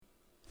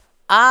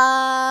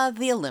Ah,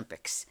 the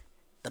Olympics.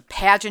 The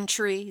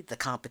pageantry, the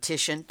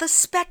competition, the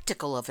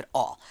spectacle of it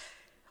all.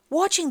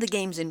 Watching the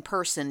games in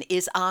person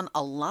is on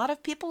a lot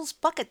of people's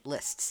bucket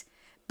lists.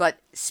 But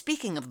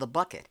speaking of the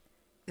bucket,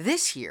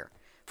 this year,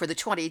 for the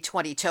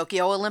 2020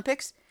 Tokyo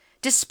Olympics,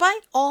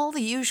 despite all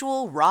the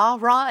usual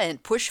rah-rah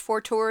and push for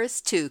tourists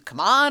to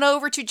come on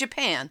over to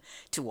Japan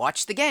to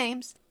watch the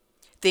games,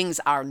 things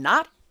are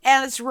not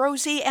as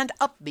rosy and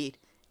upbeat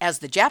as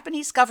the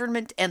Japanese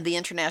government and the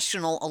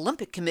International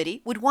Olympic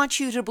Committee would want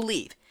you to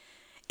believe,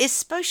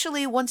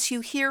 especially once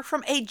you hear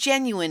from a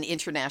genuine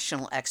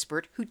international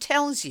expert who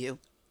tells you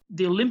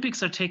the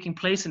Olympics are taking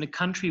place in a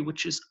country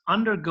which is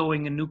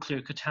undergoing a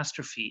nuclear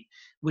catastrophe,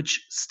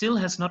 which still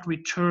has not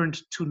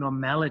returned to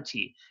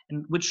normality,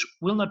 and which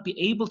will not be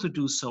able to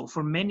do so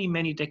for many,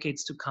 many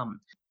decades to come.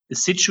 The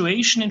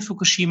situation in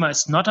Fukushima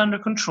is not under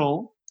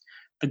control.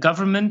 The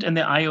government and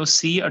the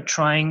IOC are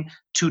trying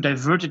to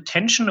divert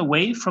attention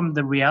away from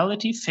the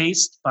reality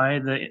faced by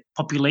the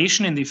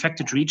population in the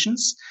affected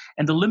regions,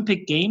 and the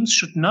Olympic Games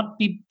should not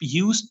be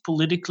used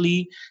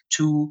politically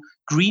to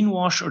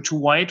greenwash or to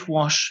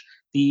whitewash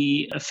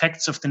the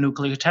effects of the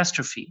nuclear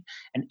catastrophe.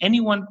 And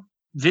anyone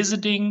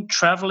visiting,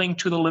 traveling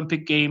to the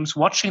Olympic Games,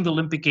 watching the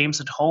Olympic Games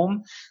at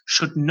home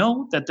should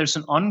know that there's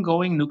an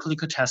ongoing nuclear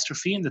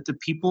catastrophe and that the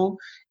people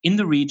in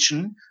the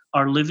region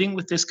are living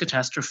with this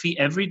catastrophe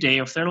every day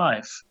of their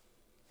life.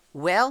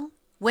 Well,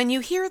 when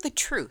you hear the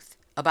truth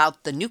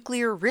about the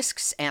nuclear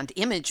risks and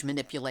image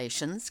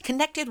manipulations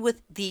connected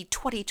with the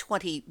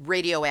 2020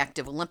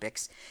 radioactive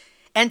Olympics,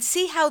 and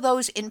see how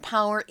those in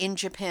power in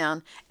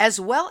Japan, as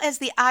well as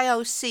the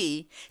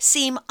IOC,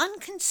 seem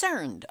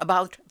unconcerned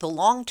about the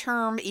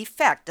long-term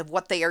effect of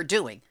what they are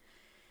doing,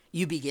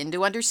 you begin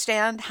to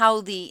understand how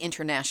the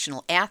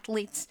international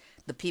athletes,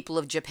 the people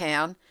of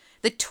Japan,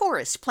 the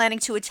tourists planning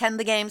to attend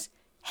the games,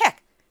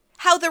 heck,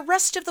 how the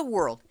rest of the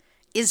world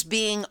is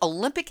being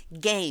Olympic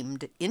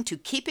gamed into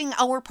keeping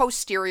our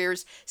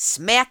posteriors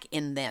smack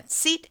in that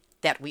seat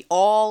that we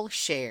all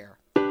share.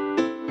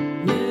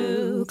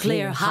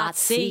 Nuclear hot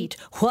seat,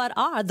 what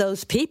are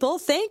those people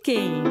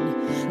thinking?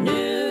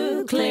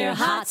 Nuclear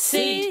hot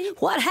seat,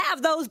 what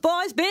have those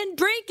boys been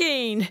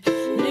drinking?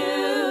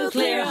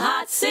 Nuclear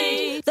hot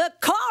seat, the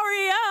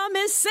corium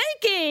is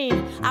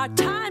sinking. Our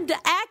time to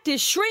act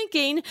is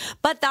shrinking,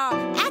 but our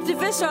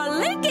activists are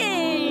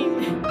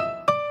linking.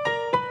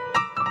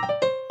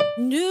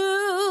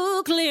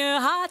 Nuclear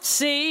hot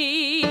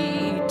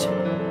seat,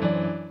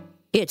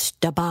 it's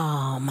the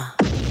bomb.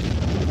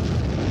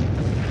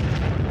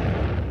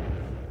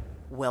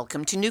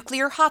 Welcome to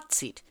Nuclear Hot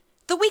Seat,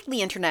 the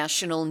weekly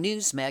international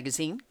news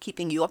magazine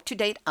keeping you up to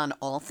date on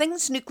all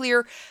things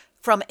nuclear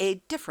from a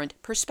different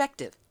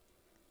perspective.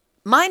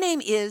 My name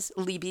is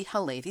Libby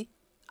Halevi.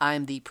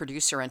 I'm the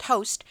producer and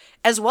host,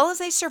 as well as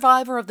a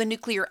survivor of the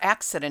nuclear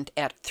accident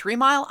at 3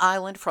 Mile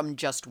Island from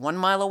just 1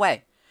 mile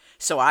away.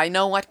 So I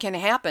know what can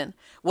happen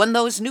when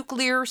those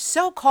nuclear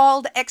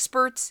so-called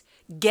experts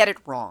get it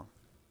wrong.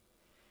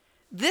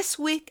 This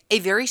week, a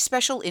very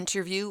special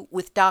interview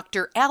with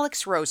Dr.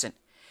 Alex Rosen.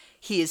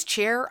 He is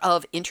chair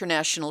of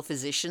International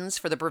Physicians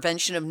for the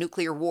Prevention of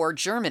Nuclear War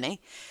Germany,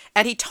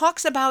 and he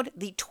talks about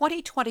the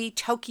 2020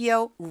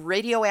 Tokyo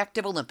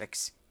Radioactive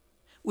Olympics.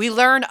 We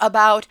learn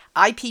about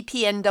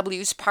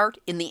IPPNW's part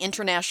in the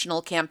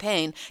international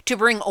campaign to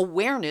bring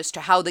awareness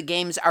to how the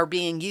games are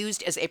being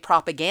used as a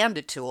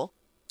propaganda tool,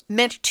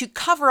 meant to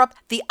cover up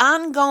the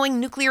ongoing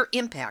nuclear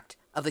impact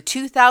of the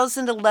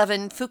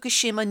 2011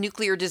 Fukushima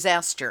nuclear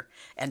disaster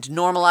and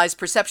normalize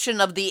perception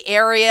of the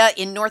area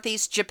in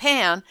northeast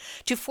Japan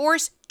to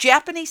force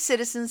Japanese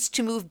citizens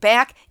to move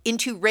back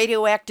into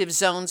radioactive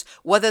zones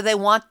whether they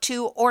want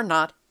to or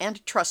not,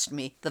 and trust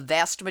me, the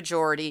vast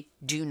majority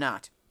do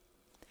not.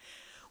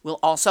 We'll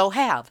also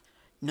have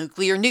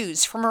nuclear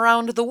news from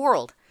around the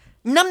world,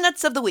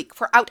 numbnuts of the week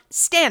for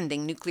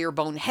outstanding nuclear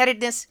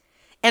boneheadedness,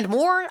 and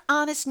more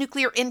honest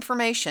nuclear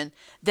information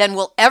than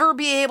we'll ever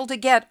be able to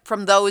get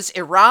from those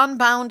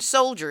Iran-bound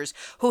soldiers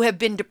who have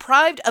been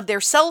deprived of their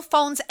cell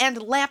phones and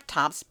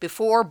laptops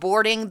before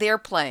boarding their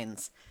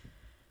planes.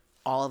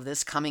 All of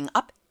this coming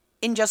up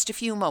in just a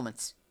few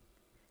moments.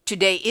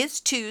 Today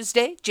is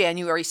Tuesday,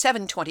 January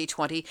 7,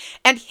 2020,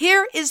 and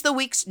here is the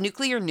week's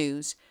nuclear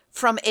news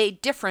from a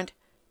different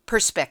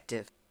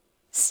perspective.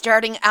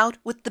 Starting out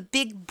with the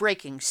big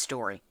breaking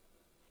story.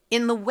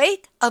 In the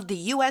wake of the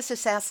U.S.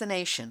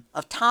 assassination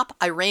of top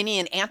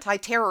Iranian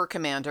anti-terror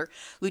commander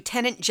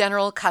Lieutenant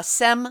General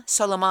Qasem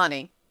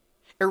Soleimani,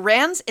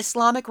 Iran's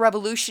Islamic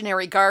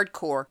Revolutionary Guard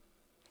Corps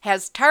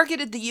has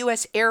targeted the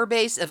U.S.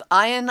 airbase of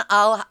Ain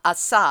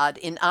al-Assad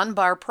in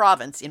Anbar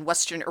province in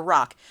western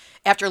Iraq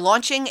after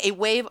launching a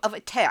wave of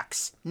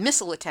attacks,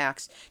 missile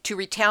attacks, to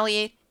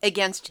retaliate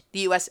against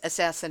the U.S.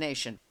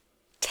 assassination.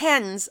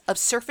 Tens of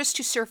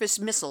surface-to-surface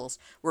missiles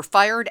were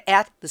fired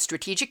at the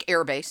strategic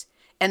airbase,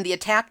 and the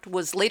attack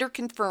was later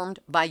confirmed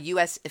by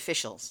U.S.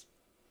 officials.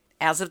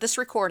 As of this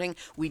recording,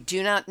 we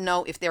do not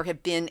know if there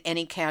have been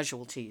any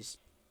casualties.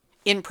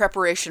 In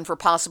preparation for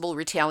possible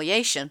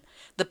retaliation,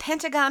 the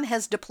Pentagon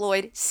has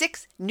deployed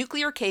 6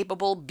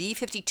 nuclear-capable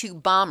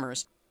B-52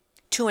 bombers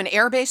to an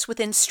airbase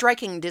within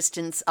striking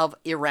distance of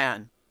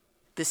Iran.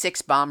 The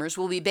 6 bombers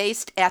will be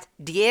based at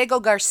Diego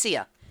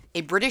Garcia,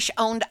 a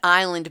British-owned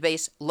island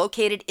base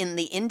located in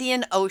the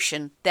Indian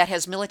Ocean that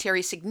has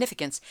military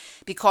significance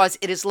because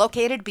it is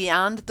located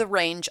beyond the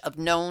range of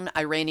known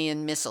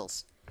Iranian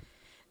missiles.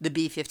 The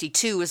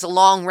B-52 is a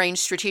long-range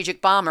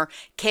strategic bomber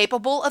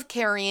capable of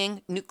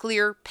carrying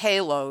nuclear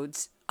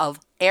payloads of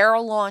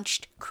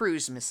air-launched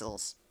cruise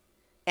missiles.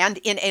 And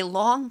in a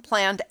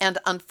long-planned and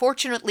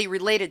unfortunately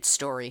related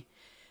story,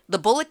 the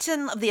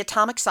Bulletin of the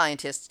Atomic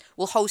Scientists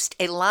will host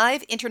a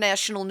live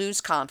international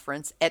news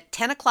conference at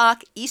 10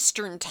 o'clock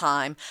Eastern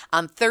Time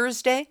on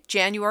Thursday,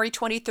 January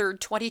 23,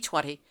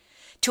 2020,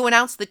 to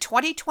announce the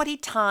 2020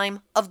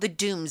 time of the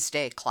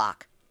Doomsday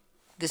Clock.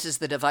 This is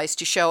the device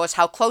to show us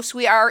how close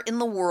we are in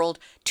the world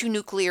to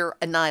nuclear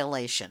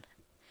annihilation.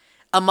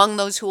 Among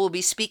those who will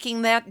be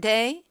speaking that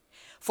day,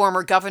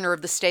 former Governor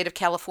of the state of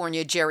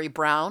California, Jerry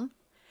Brown,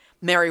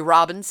 Mary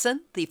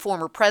Robinson, the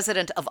former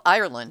President of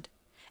Ireland,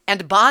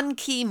 and Ban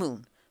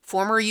Ki-moon,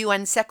 former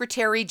UN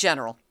Secretary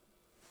General.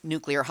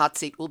 Nuclear Hot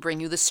Seat will bring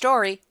you the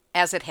story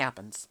as it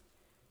happens.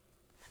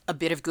 A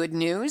bit of good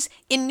news.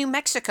 In New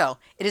Mexico,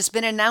 it has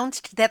been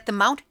announced that the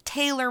Mount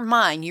Taylor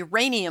mine,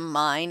 uranium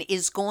mine,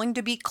 is going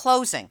to be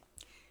closing.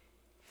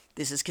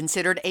 This is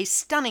considered a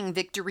stunning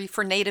victory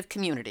for Native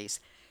communities.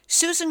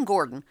 Susan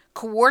Gordon,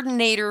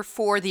 coordinator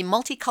for the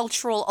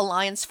Multicultural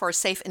Alliance for a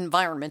Safe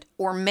Environment,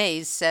 or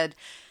MAZE, said,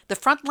 "The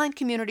frontline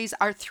communities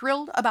are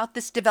thrilled about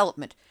this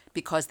development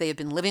because they have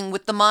been living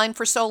with the mine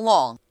for so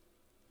long.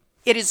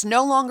 It is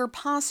no longer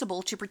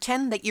possible to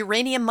pretend that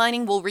uranium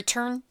mining will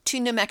return to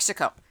New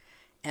Mexico.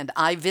 And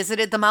I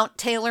visited the Mount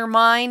Taylor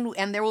mine,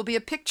 and there will be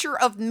a picture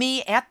of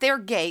me at their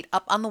gate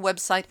up on the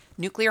website,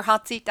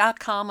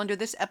 nuclearhotseat.com, under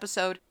this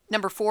episode,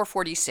 number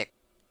 446.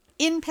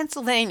 In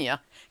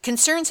Pennsylvania,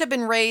 concerns have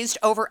been raised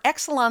over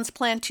Exelon's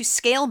plan to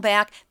scale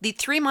back the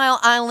 3 Mile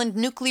Island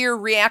nuclear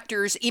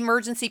reactor's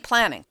emergency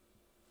planning.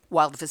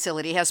 While the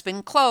facility has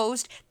been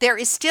closed, there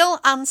is still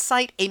on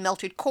site a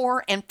melted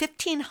core and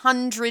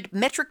 1,500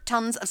 metric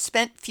tons of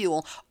spent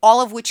fuel,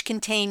 all of which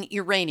contain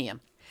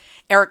uranium.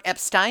 Eric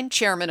Epstein,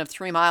 chairman of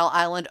 3 Mile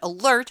Island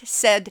Alert,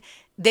 said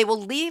they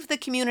will leave the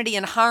community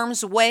in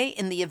harm's way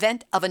in the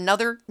event of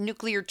another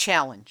nuclear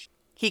challenge.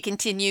 He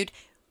continued,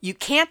 "You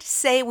can't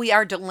say we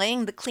are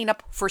delaying the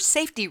cleanup for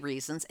safety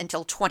reasons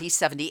until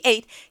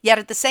 2078, yet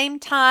at the same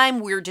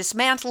time we're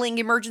dismantling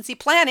emergency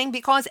planning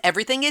because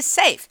everything is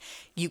safe.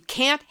 You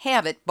can't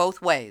have it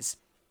both ways."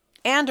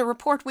 And a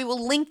report we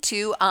will link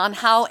to on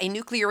how a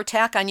nuclear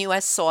attack on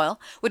U.S.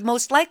 soil would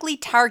most likely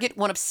target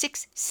one of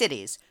 6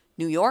 cities: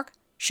 New York,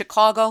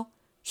 Chicago,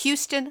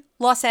 Houston,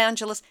 Los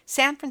Angeles,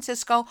 San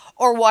Francisco,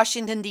 or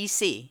Washington,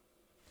 D.C.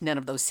 None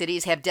of those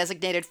cities have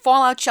designated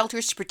fallout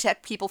shelters to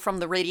protect people from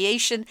the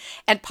radiation,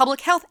 and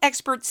public health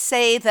experts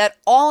say that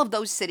all of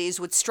those cities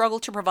would struggle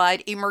to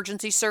provide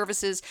emergency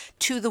services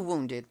to the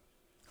wounded.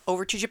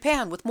 Over to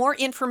Japan with more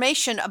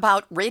information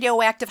about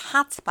radioactive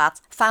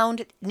hotspots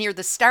found near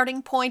the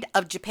starting point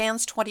of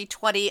Japan's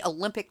 2020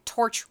 Olympic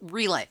torch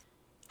relay.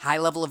 High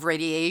level of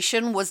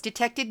radiation was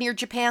detected near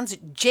Japan's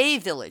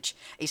J-Village,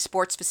 a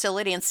sports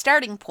facility and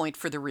starting point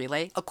for the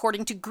relay,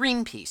 according to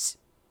Greenpeace.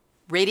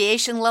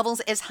 Radiation levels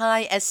as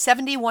high as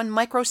 71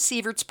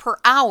 microsieverts per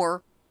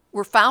hour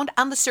were found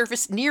on the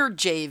surface near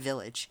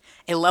J-Village,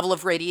 a level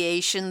of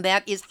radiation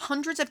that is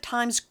hundreds of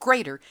times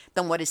greater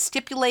than what is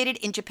stipulated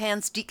in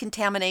Japan's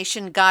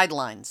decontamination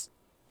guidelines.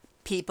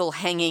 People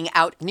hanging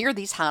out near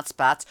these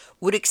hotspots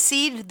would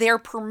exceed their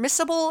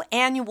permissible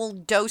annual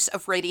dose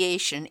of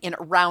radiation in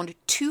around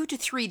 2 to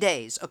 3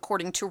 days,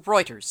 according to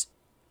Reuters.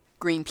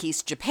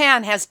 Greenpeace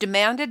Japan has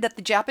demanded that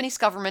the Japanese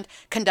government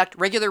conduct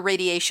regular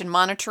radiation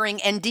monitoring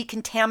and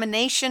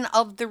decontamination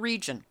of the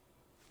region.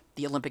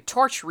 The Olympic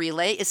torch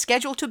relay is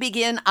scheduled to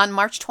begin on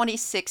March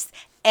 26th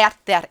at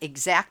that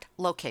exact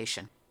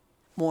location.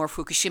 More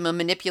Fukushima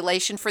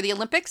manipulation for the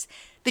Olympics.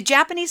 The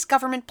Japanese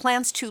government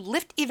plans to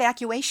lift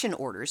evacuation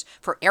orders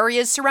for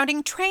areas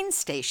surrounding train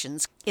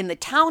stations in the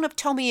town of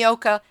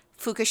Tomioka,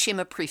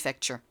 Fukushima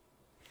Prefecture.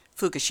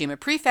 Fukushima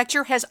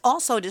Prefecture has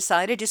also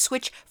decided to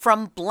switch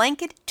from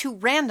blanket to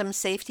random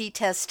safety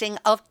testing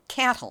of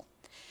cattle.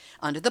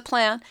 Under the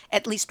plan,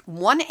 at least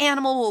one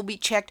animal will be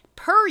checked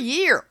per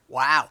year.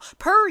 Wow,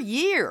 per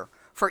year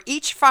for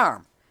each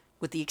farm,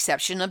 with the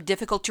exception of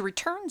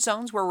difficult-to-return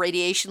zones where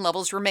radiation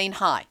levels remain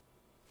high.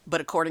 But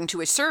according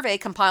to a survey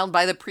compiled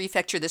by the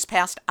prefecture this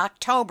past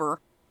October,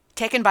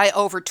 taken by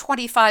over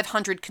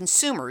 2,500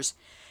 consumers,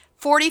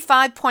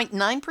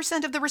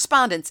 45.9% of the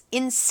respondents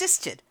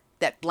insisted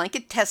that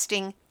blanket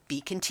testing be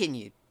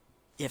continued.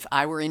 If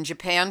I were in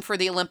Japan for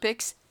the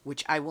Olympics,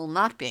 which I will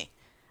not be,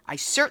 I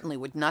certainly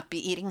would not be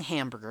eating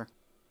hamburger.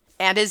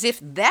 And as if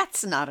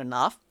that's not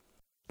enough,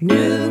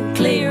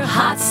 Nuclear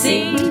hot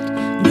seat,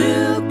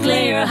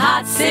 nuclear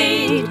hot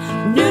seat,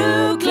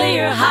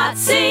 nuclear hot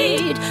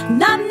seat,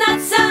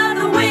 numbnuts of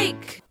the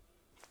week.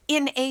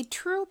 In a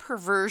true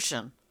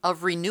perversion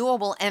of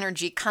renewable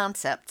energy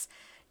concepts,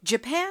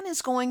 Japan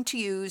is going to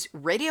use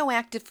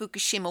radioactive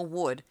Fukushima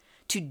wood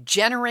to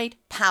generate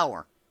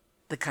power.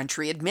 The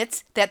country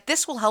admits that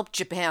this will help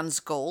Japan's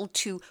goal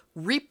to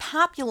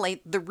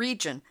repopulate the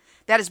region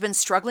that has been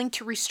struggling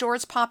to restore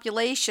its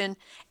population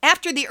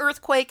after the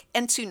earthquake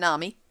and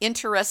tsunami.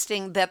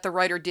 Interesting that the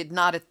writer did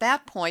not at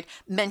that point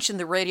mention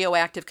the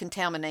radioactive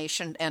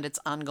contamination and its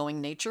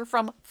ongoing nature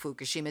from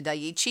Fukushima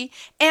Daiichi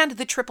and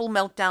the triple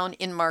meltdown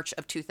in March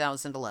of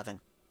 2011.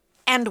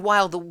 And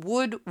while the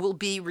wood will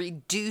be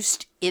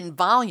reduced in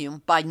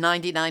volume by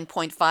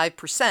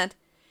 99.5%,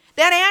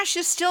 that ash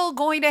is still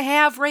going to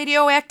have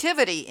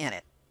radioactivity in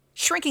it.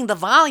 Shrinking the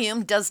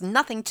volume does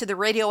nothing to the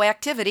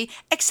radioactivity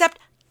except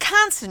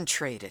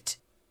concentrate it.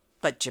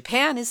 But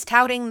Japan is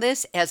touting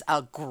this as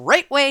a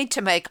great way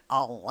to make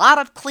a lot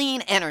of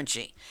clean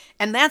energy.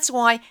 And that's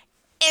why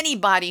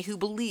anybody who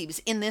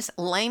believes in this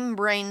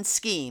lame-brain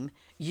scheme,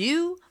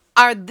 you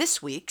are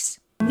this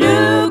week's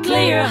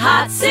Nuclear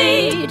Hot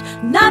Seat,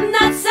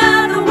 Numbnuts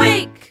of the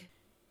Week.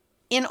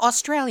 In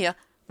Australia,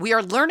 we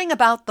are learning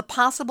about the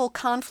possible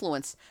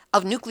confluence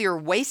of nuclear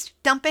waste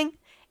dumping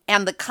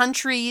and the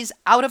country's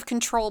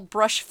out-of-control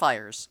brush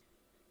fires.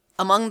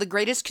 Among the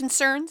greatest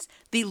concerns,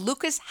 the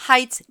Lucas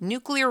Heights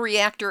nuclear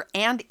reactor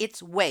and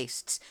its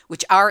wastes,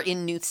 which are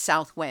in New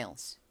South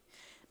Wales.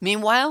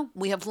 Meanwhile,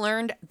 we have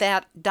learned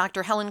that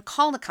Dr. Helen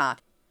Caldicott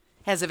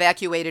has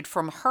evacuated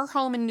from her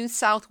home in New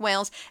South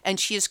Wales,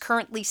 and she is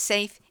currently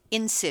safe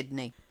in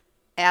Sydney.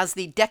 As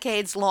the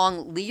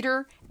decades-long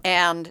leader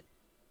and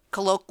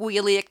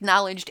colloquially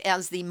acknowledged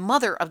as the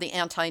mother of the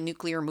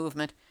anti-nuclear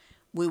movement,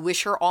 we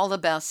wish her all the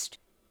best.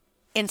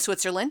 In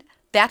Switzerland,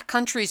 that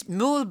country's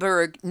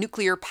Mühlberg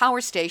nuclear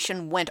power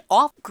station went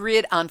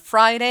off-grid on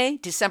Friday,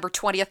 December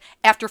 20th,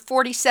 after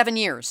 47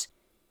 years.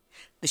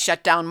 The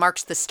shutdown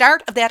marks the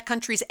start of that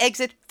country's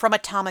exit from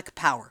atomic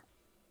power.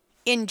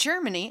 In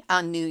Germany,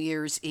 on New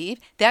Year's Eve,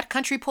 that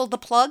country pulled the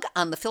plug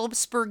on the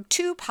Philipsburg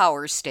 2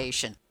 power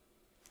station.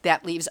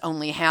 That leaves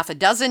only half a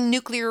dozen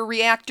nuclear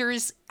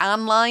reactors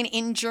online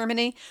in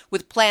Germany,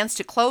 with plans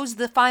to close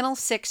the final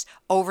 6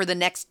 over the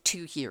next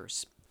 2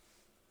 years.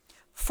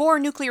 4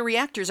 nuclear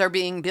reactors are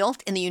being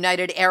built in the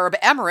United Arab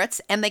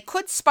Emirates, and they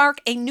could spark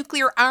a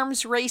nuclear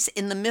arms race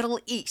in the Middle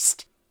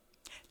East.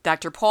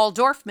 Dr. Paul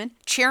Dorfman,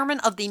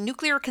 chairman of the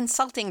Nuclear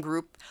Consulting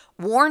Group,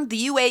 warned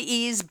the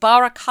UAE's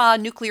Barakah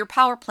nuclear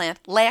power plant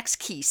lacks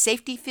key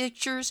safety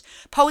features,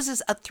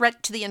 poses a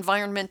threat to the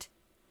environment,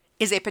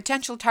 is a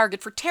potential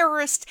target for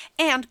terrorists,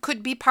 and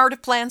could be part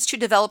of plans to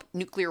develop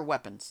nuclear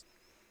weapons.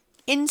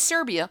 In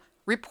Serbia,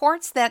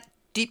 reports that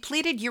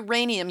depleted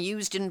uranium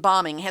used in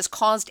bombing has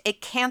caused a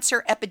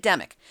cancer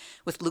epidemic,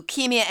 with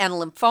leukemia and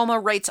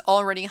lymphoma rates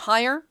already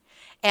higher,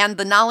 and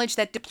the knowledge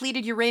that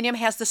depleted uranium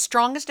has the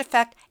strongest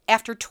effect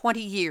after 20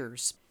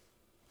 years.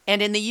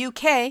 And in the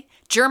UK,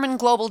 German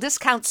global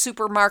discount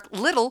supermarket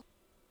Lidl,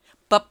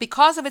 but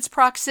because of its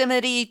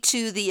proximity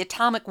to the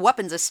atomic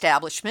weapons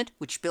establishment,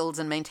 which builds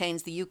and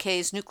maintains the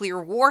UK's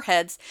nuclear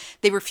warheads,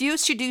 they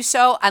refuse to do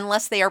so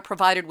unless they are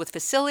provided with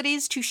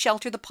facilities to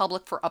shelter the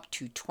public for up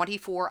to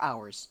 24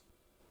 hours.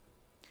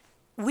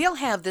 We'll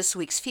have this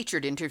week's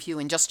featured interview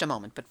in just a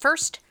moment, but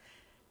first,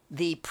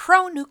 the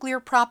pro-nuclear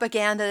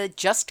propaganda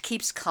just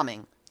keeps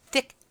coming,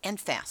 thick and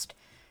fast,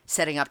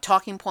 setting up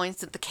talking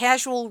points that the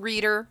casual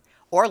reader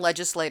or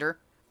legislator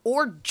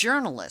or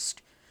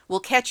journalist will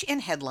catch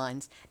in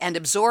headlines and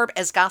absorb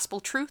as gospel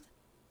truth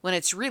when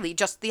it's really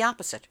just the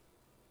opposite.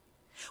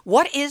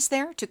 What is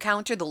there to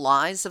counter the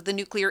lies of the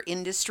nuclear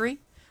industry?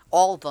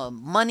 All the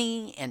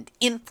money and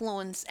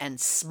influence and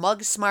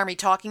smug, smarmy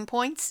talking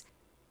points?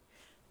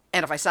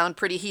 And if I sound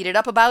pretty heated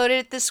up about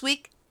it this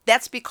week,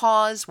 that's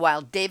because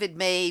while David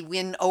may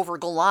win over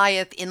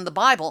Goliath in the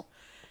Bible,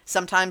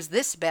 sometimes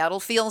this battle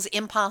feels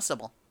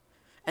impossible.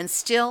 And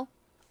still,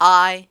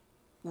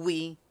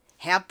 we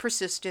have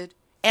persisted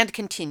and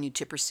continue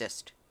to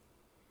persist.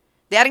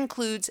 That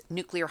includes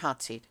Nuclear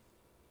Hot Seat.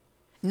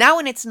 Now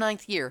in its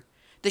 9th year,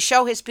 the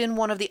show has been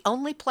one of the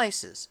only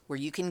places where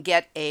you can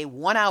get a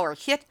 1-hour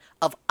hit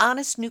of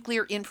honest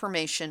nuclear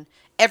information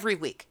every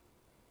week.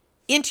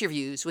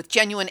 Interviews with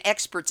genuine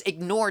experts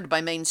ignored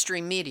by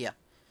mainstream media.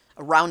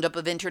 A roundup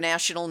of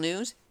international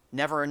news,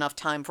 never enough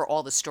time for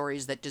all the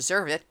stories that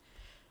deserve it.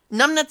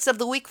 Numbnuts of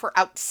the week for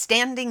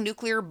outstanding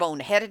nuclear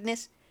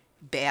boneheadedness,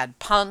 bad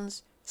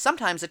puns,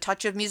 sometimes a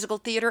touch of musical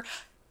theater.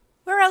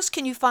 Where else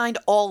can you find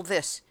all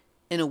this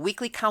in a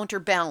weekly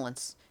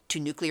counterbalance to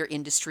nuclear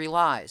industry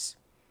lies?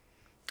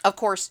 Of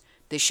course,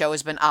 this show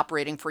has been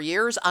operating for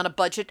years on a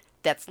budget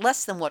that's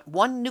less than what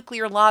one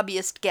nuclear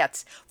lobbyist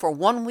gets for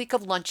 1 week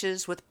of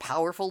lunches with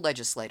powerful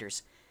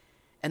legislators.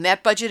 And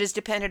that budget is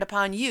dependent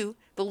upon you,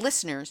 the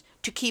listeners,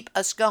 to keep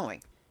us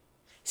going.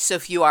 So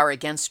if you are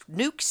against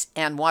nukes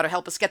and want to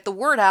help us get the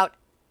word out,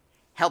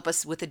 help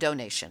us with a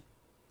donation.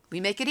 We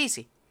make it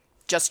easy.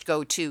 Just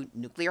go to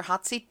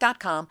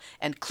nuclearhotseat.com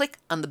and click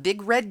on the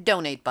big red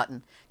donate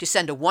button to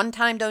send a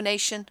one-time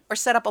donation or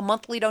set up a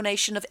monthly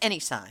donation of any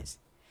size.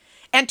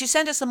 And to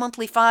send us a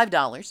monthly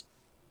 $5,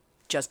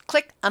 just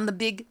click on the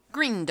big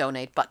green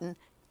donate button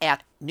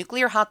at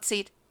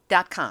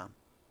nuclearhotseat.com.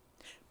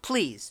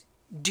 Please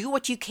do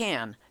what you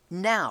can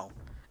now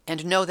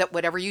and know that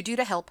whatever you do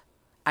to help,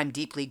 I'm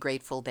deeply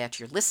grateful that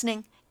you're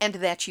listening and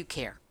that you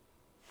care.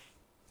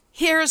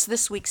 Here's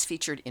this week's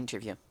featured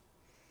interview.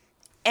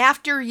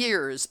 After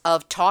years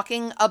of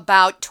talking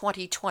about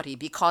 2020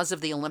 because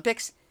of the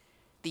Olympics,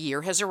 the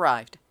year has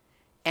arrived,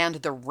 and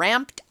the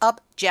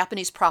ramped-up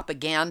Japanese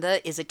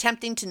propaganda is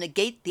attempting to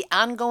negate the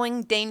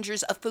ongoing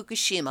dangers of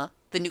Fukushima,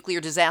 the nuclear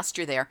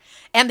disaster there,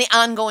 and the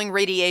ongoing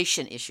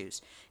radiation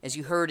issues, as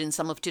you heard in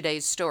some of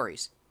today's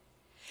stories.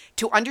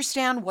 To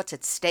understand what's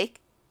at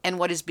stake and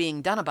what is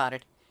being done about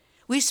it,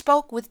 we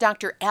spoke with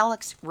Dr.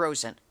 Alex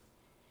Rosen.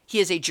 He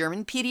is a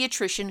German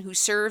pediatrician who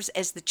serves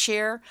as the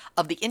chair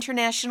of the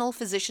International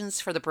Physicians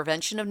for the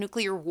Prevention of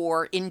Nuclear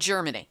War in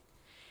Germany.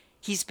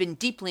 He's been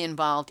deeply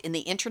involved in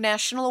the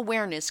international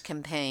awareness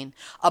campaign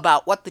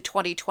about what the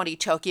 2020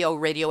 Tokyo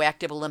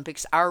Radioactive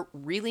Olympics are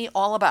really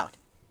all about.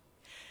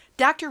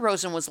 Dr.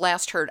 Rosen was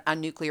last heard on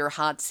Nuclear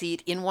Hot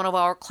Seat in one of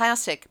our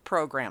classic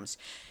programs.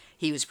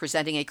 He was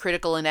presenting a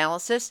critical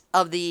analysis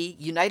of the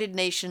United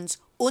Nations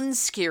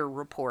UNSCEAR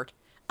report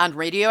on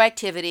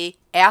radioactivity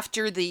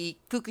after the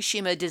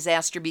Fukushima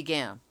disaster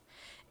began.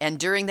 And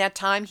during that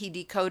time, he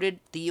decoded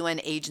the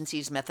UN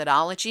agency's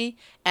methodology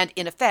and,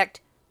 in effect,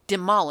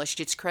 demolished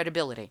its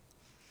credibility.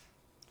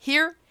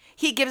 Here,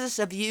 he gives us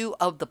a view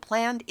of the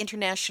planned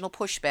international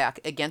pushback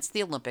against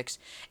the Olympics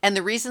and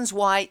the reasons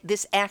why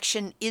this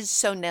action is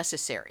so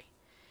necessary.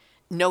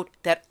 Note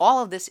that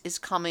all of this is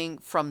coming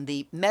from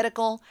the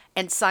medical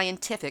and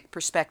scientific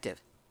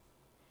perspective.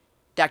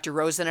 Dr.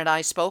 Rosen and I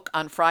spoke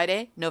on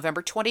Friday,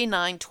 November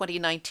 29,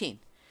 2019.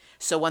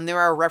 So when there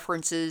are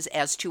references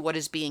as to what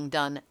is being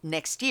done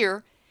next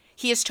year,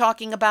 he is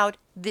talking about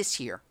this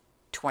year,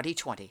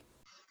 2020.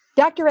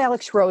 Dr.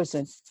 Alex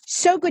Rosen,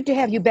 so good to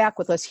have you back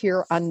with us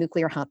here on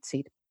Nuclear Hot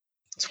Seat.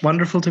 It's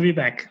wonderful to be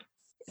back.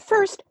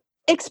 First,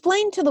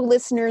 explain to the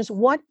listeners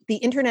what the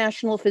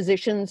International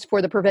Physicians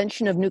for the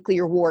Prevention of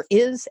Nuclear War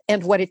is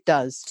and what it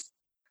does.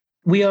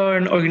 We are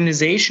an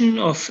organization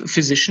of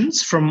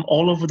physicians from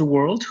all over the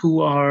world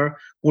who are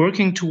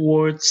working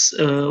towards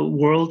a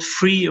world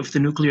free of the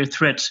nuclear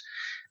threat.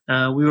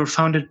 We were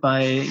founded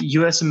by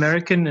US,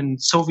 American,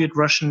 and Soviet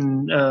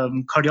Russian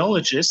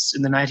cardiologists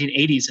in the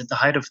 1980s at the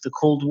height of the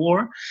Cold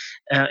War.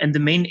 And the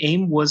main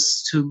aim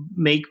was to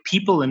make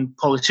people and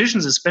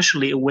politicians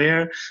especially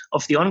aware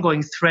of the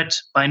ongoing threat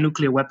by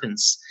nuclear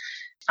weapons.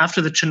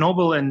 After the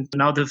Chernobyl and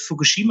now the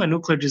Fukushima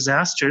nuclear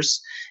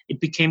disasters, it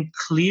became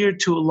clear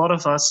to a lot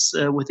of us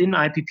within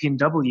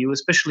IPPNW,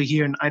 especially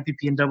here in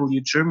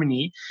IPPNW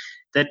Germany,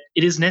 that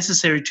it is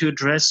necessary to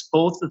address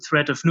both the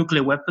threat of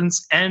nuclear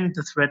weapons and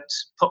the threat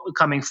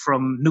coming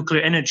from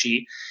nuclear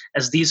energy,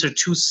 as these are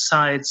two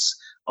sides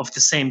of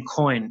the same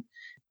coin.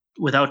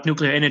 Without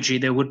nuclear energy,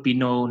 there would be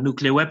no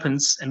nuclear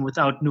weapons, and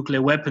without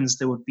nuclear weapons,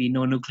 there would be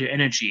no nuclear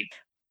energy.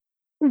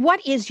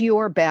 What is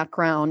your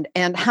background,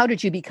 and how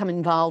did you become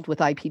involved with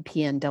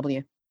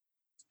IPPNW?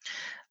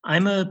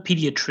 I'm a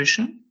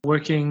pediatrician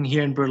working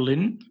here in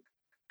Berlin.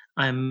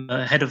 I'm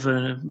head of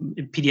a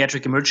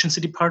pediatric emergency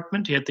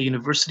department here at the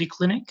university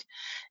clinic,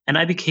 and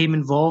I became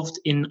involved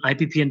in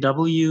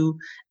IPPNW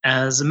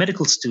as a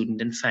medical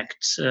student. In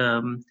fact,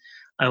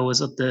 I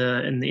was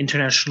in the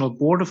international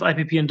board of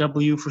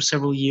IPPNW for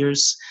several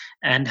years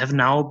and have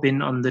now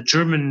been on the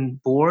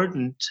German board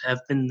and have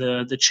been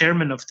the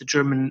chairman of the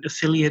German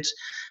affiliate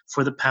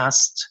for the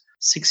past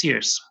 6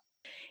 years.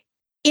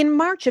 In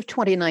March of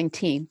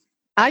 2019,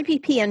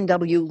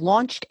 IPPNW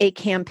launched a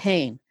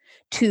campaign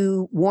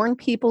to warn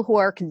people who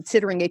are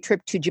considering a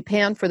trip to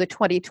Japan for the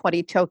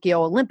 2020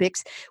 Tokyo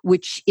Olympics,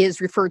 which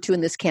is referred to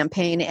in this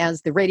campaign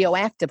as the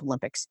Radioactive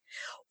Olympics.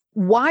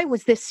 Why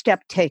was this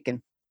step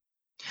taken?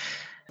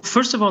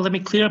 First of all, let me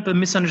clear up a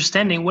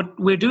misunderstanding. What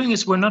we're doing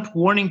is we're not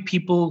warning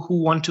people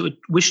who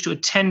wish to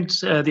attend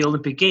the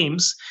Olympic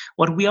Games.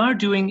 What we are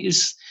doing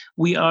is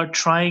we are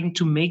trying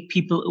to make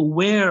people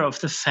aware of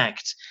the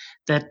fact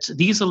that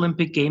these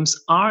Olympic Games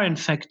are in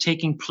fact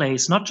taking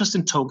place not just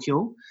in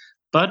Tokyo,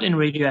 but in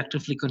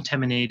radioactively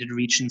contaminated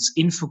regions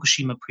in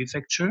Fukushima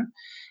Prefecture,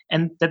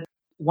 and that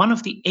one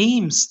of the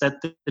aims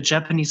that the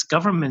Japanese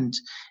government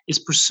is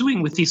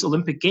pursuing with these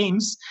Olympic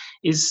Games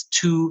is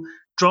to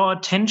draw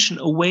attention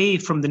away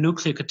from the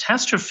nuclear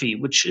catastrophe,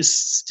 which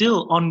is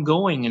still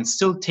ongoing and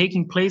still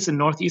taking place in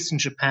northeastern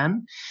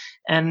Japan,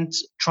 and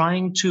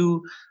trying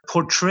to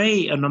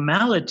portray a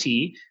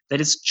normality that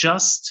is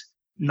just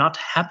not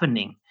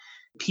happening.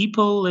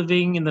 People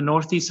living in the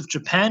northeast of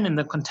Japan in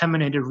the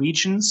contaminated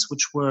regions,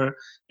 which were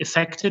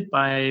affected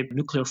by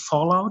nuclear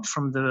fallout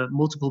from the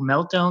multiple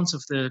meltdowns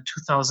of the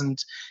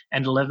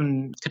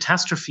 2011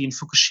 catastrophe in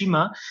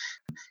Fukushima,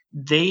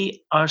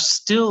 they are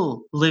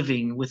still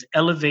living with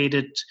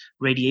elevated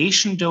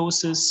radiation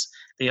doses.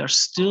 They are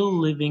still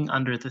living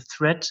under the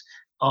threat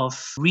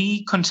of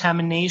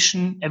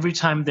recontamination every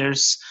time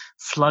there's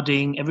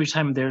flooding, every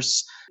time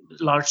there's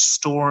large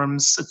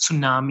storms, a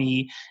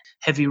tsunami,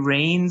 heavy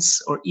rains,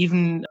 or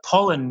even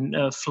pollen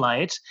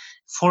flight,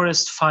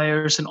 forest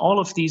fires, and all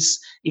of these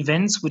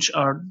events which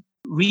are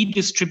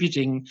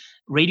redistributing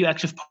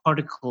radioactive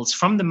particles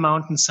from the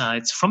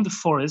mountainsides, from the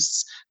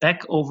forests,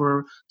 back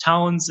over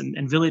towns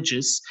and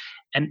villages.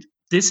 And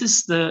this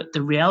is the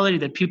reality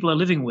that people are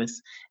living with.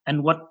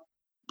 And what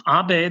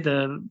Abe,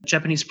 the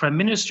Japanese prime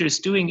minister, is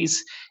doing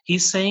is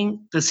he's saying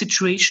the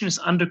situation is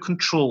under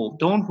control.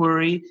 Don't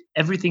worry,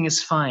 everything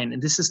is fine.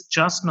 And this is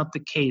just not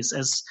the case,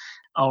 as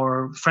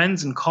our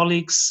friends and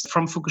colleagues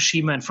from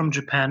Fukushima and from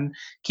Japan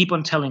keep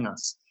on telling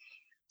us.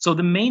 So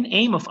the main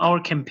aim of our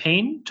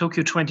campaign,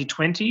 Tokyo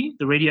 2020,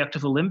 the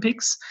Radioactive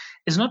Olympics,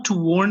 is not to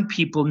warn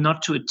people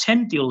not to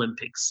attend the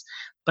Olympics,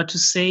 but to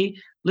say,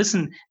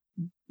 listen,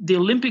 the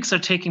Olympics are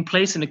taking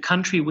place in a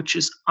country which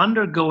is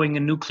undergoing a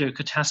nuclear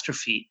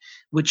catastrophe,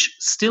 which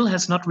still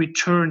has not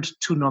returned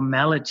to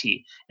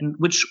normality, and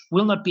which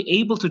will not be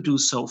able to do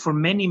so for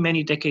many,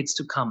 many decades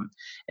to come.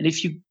 And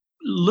if you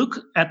look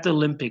at the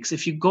Olympics,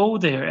 if you go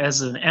there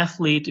as an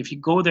athlete, if you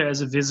go there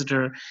as a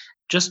visitor,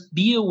 just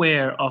be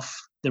aware of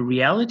the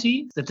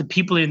reality that the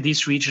people in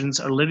these regions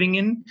are living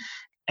in,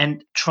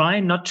 and try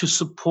not to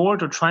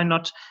support or try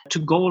not to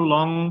go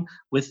along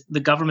with the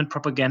government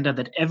propaganda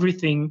that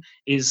everything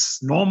is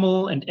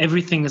normal and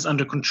everything is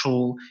under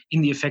control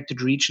in the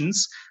affected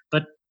regions,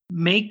 but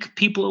make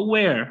people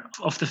aware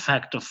of the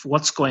fact of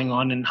what's going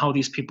on and how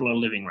these people are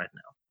living right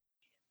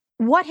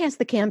now. What has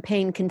the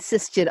campaign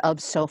consisted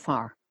of so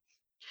far?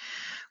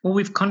 Well,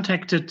 we've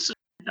contacted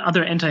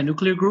other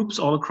anti-nuclear groups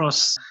all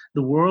across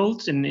the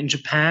world, in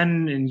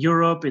Japan, in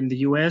Europe, in the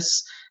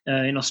US,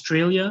 in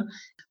Australia.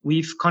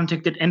 We've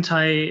contacted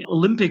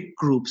anti-Olympic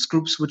groups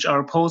which are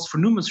opposed for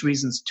numerous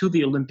reasons to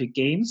the Olympic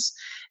Games.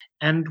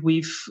 And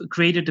we've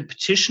created a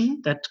petition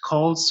that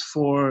calls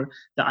for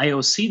the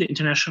IOC, the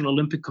International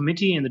Olympic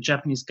Committee, and the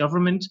Japanese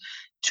government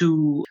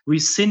to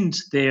rescind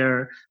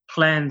their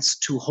plans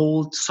to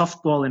hold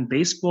softball and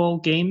baseball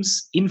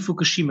games in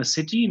Fukushima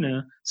City, in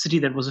a city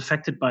that was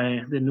affected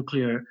by the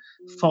nuclear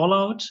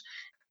fallout,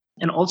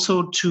 and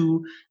also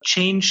to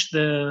change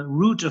the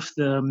route of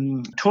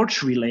the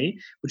torch relay,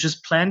 which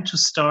is planned to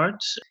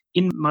start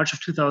in March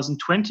of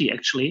 2020,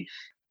 actually,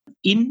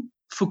 in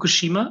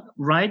Fukushima,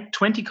 right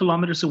 20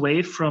 kilometers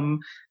away from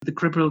the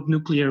crippled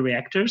nuclear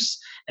reactors,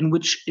 and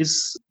which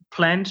is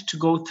planned to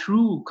go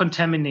through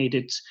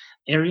contaminated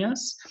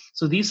areas.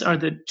 So these are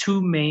the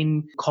two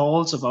main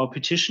calls of our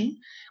petition.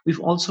 We've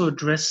also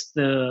addressed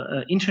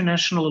the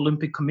International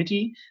Olympic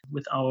Committee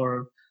with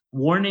our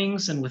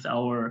warnings and with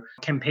our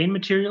campaign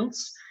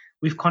materials.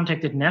 We've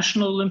contacted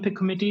national Olympic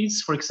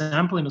committees, for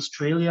example, in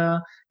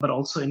Australia, but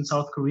also in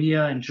South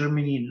Korea and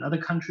Germany and other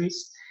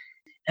countries.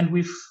 And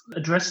we've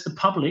addressed the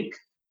public,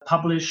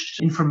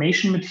 published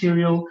information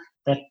material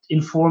that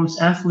informs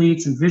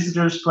athletes and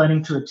visitors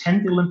planning to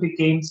attend the Olympic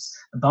Games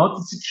about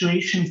the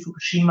situation in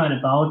Fukushima and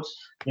about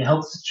the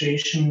health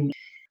situation.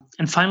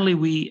 And finally,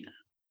 we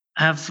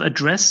have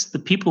addressed the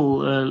people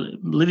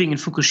living in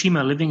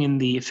Fukushima, living in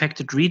the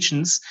affected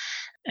regions,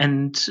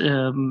 and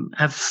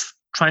have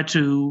tried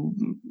to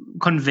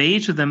convey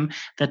to them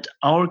that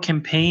our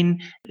campaign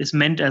is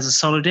meant as a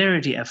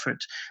solidarity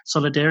effort,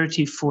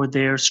 solidarity for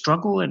their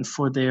struggle and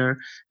for their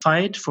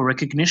fight for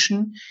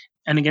recognition,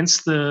 and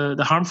against the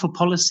harmful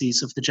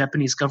policies of the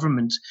Japanese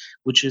government,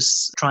 which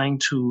is trying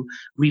to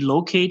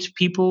relocate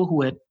people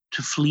who had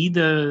to flee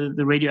the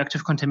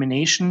radioactive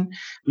contamination,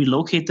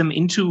 relocate them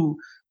into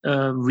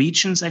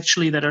regions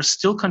actually that are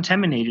still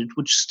contaminated,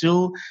 which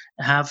still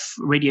have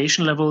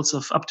radiation levels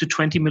of up to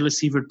 20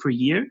 millisievert per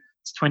year.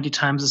 It's 20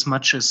 times as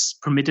much as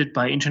permitted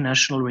by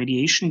international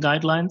radiation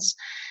guidelines.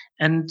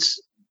 And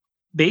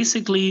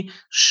basically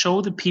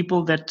show the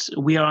people that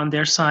we are on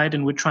their side,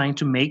 and we're trying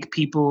to make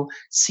people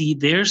see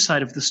their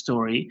side of the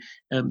story,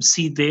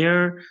 see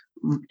their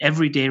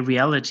everyday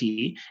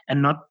reality,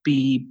 and not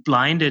be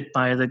blinded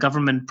by the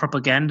government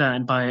propaganda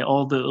and by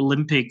all the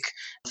Olympic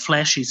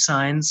flashy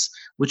signs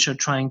which are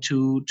trying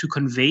to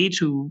convey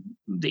to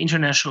the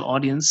international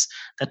audience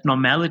that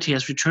normality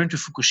has returned to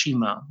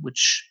Fukushima,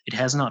 which it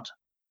has not.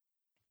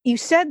 You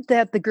said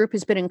that the group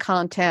has been in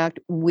contact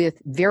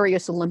with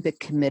various Olympic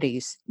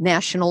committees,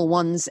 national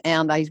ones,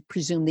 and I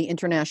presume the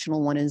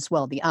international one as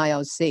well, the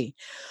IOC.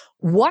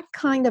 What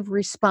kind of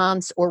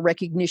response or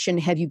recognition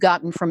have you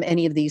gotten from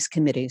any of these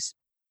committees?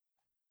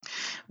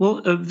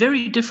 Well,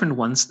 very different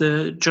ones.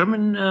 The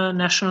German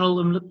National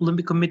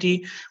Olympic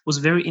Committee was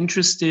very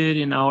interested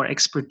in our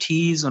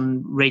expertise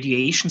on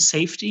radiation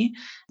safety,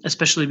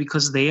 especially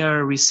because they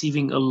are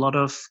receiving a lot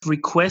of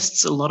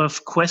requests, a lot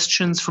of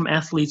questions from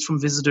athletes,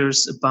 from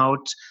visitors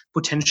about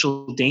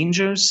potential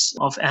dangers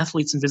of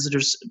athletes and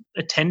visitors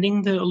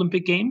attending the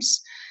Olympic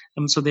Games.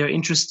 So they're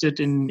interested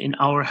in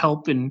our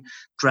help in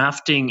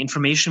drafting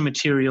information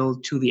material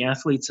to the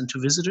athletes and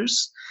to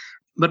visitors.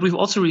 But we've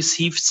also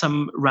received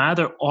some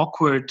rather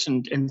awkward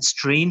and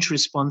strange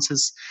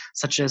responses,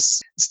 such as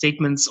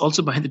statements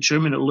also by the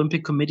German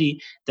Olympic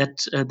Committee that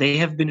they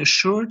have been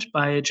assured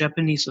by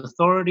Japanese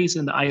authorities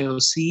and the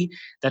IOC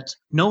that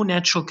no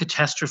natural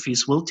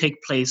catastrophes will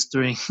take place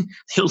during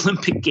the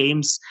Olympic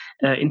Games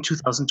in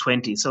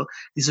 2020. So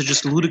these are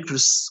just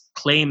ludicrous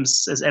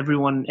claims, as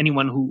anyone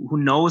who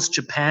knows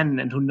Japan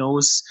and who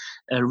knows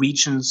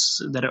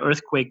regions that are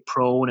earthquake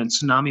prone and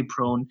tsunami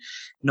prone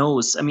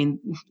knows. I mean,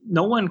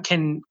 no one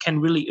can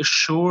really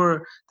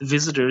assure the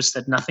visitors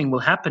that nothing will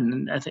happen.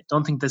 And I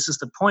don't think this is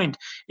the point.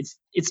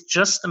 It's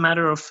just a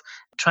matter of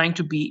trying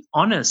to be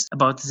honest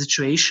about the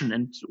situation.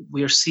 And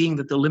we are seeing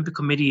that the Olympic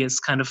Committee has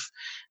kind of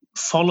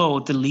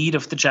followed the lead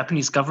of the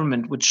Japanese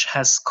government, which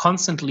has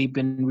constantly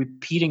been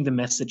repeating the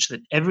message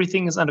that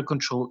everything is under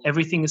control,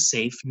 everything is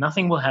safe,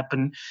 nothing will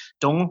happen,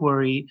 don't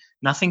worry,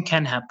 nothing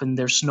can happen,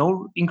 there's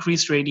no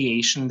increased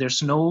radiation,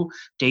 there's no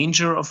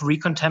danger of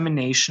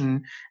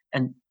recontamination.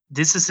 And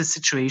this is a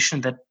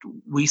situation that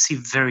we see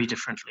very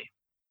differently.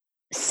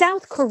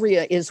 South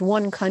Korea is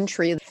one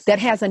country that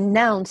has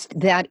announced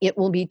that it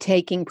will be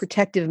taking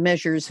protective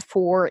measures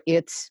for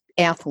its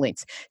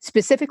athletes.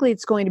 Specifically,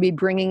 it's going to be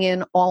bringing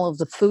in all of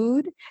the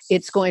food.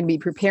 It's going to be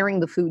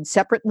preparing the food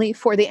separately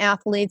for the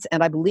athletes.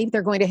 And I believe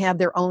they're going to have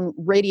their own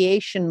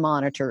radiation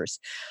monitors.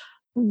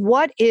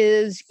 What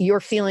is your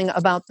feeling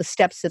about the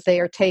steps that they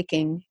are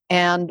taking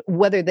and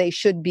whether they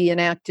should be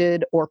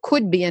enacted or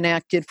could be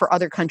enacted for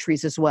other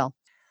countries as well?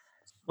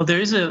 Well, there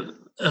is a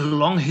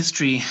long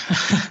history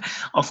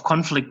of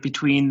conflict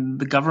between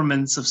the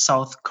governments of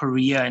South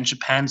Korea and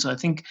Japan. So I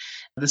think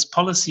this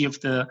policy of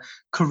the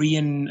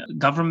Korean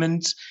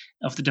government,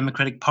 of the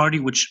Democratic Party,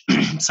 which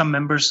some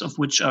members of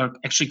which are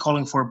actually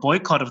calling for a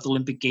boycott of the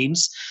Olympic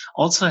Games,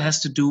 also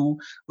has to do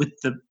with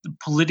the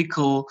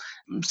political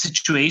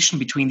situation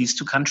between these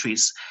two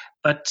countries.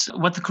 But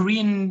what the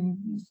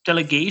Korean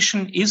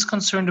delegation is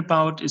concerned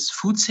about is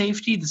food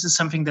safety. This is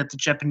something that the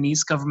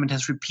Japanese government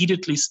has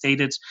repeatedly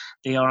stated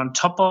they are on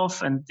top of,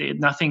 and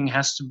nothing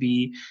has to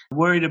be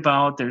worried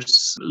about.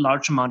 There's a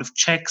large amount of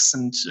checks,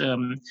 and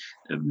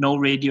no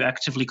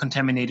radioactively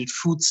contaminated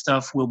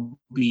foodstuff will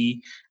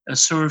be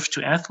served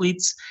to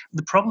athletes.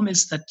 The problem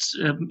is that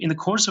in the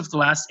course of the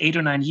last 8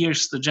 or 9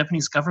 years, the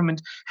Japanese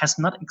government has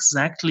not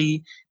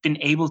exactly been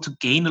able to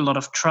gain a lot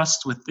of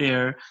trust with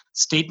their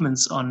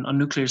statements on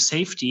nuclear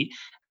safety,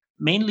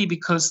 mainly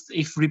because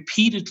they've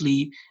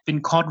repeatedly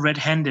been caught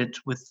red-handed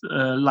with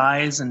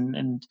lies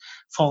and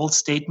false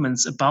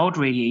statements about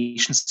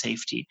radiation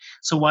safety.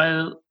 So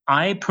while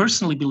I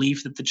personally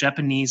believe that the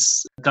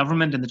Japanese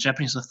government and the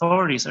Japanese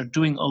authorities are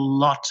doing a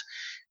lot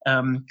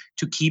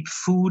to keep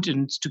food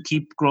and to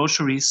keep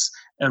groceries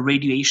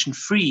radiation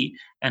free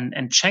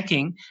and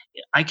checking,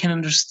 I can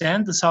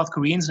understand the South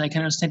Koreans, and I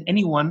can understand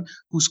anyone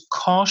who's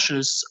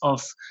cautious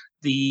of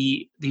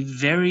the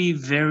very,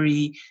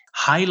 very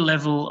high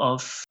level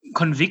of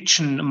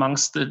conviction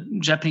amongst the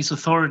Japanese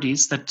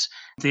authorities that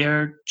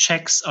their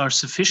checks are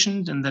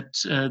sufficient and that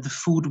the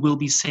food will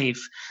be safe.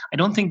 I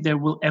don't think there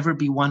will ever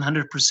be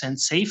 100%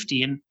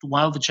 safety. And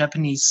while the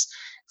Japanese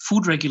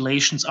food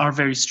regulations are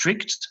very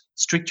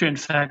stricter in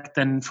fact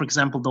than, for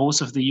example, those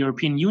of the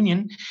European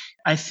Union,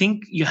 I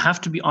think you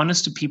have to be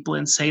honest to people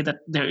and say that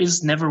there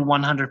is never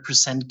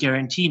 100%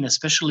 guarantee, and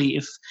especially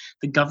if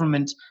the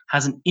government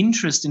has an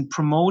interest in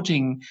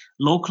promoting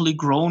locally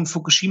grown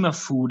Fukushima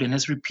food and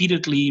has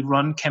repeatedly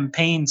run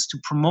campaigns to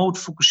promote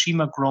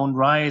Fukushima grown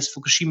rice,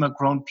 Fukushima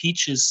grown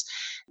peaches,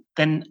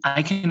 then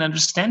I can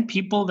understand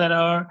people that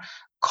are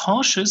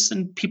cautious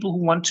and people who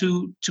want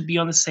to be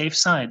on the safe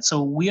side.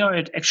 So we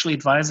are actually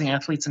advising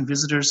athletes and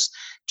visitors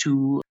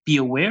to be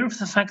aware of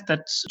the fact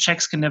that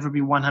checks can never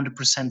be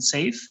 100%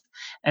 safe.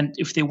 And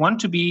if they want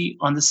to be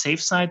on the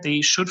safe side,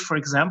 they should, for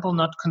example,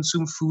 not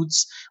consume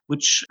foods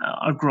which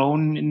are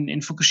grown in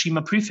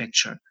Fukushima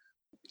prefecture.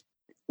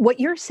 What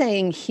you're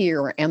saying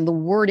here and the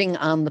wording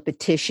on the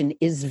petition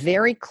is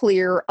very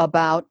clear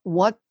about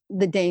what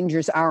the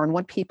dangers are and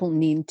what people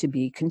need to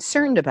be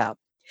concerned about.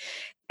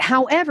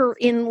 However,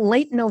 in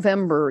late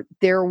November,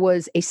 there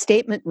was a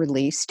statement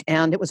released,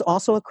 and it was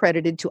also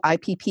accredited to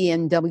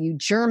IPPNW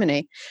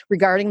Germany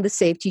regarding the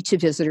safety to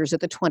visitors at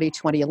the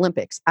 2020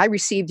 Olympics. I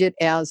received it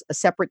as a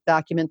separate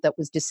document that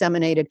was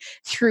disseminated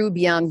through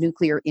Beyond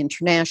Nuclear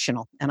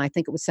International, and I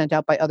think it was sent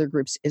out by other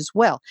groups as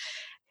well.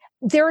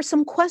 There are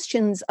some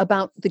questions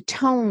about the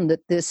tone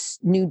that this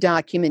new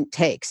document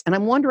takes, and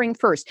I'm wondering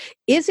first,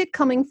 is it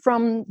coming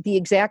from the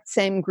exact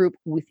same group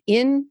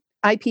within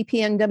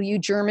IPPNW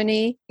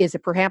Germany? Is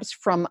it perhaps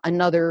from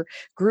another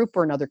group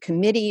or another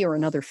committee or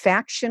another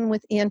faction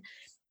within?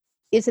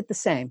 Is it the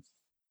same?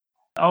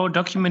 Our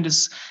document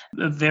is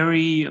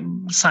very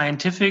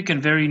scientific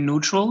and very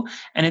neutral,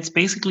 and it's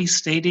basically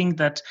stating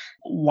that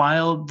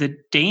while the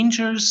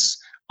dangers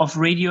of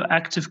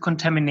radioactive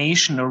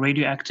contamination or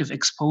radioactive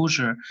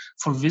exposure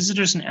for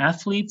visitors and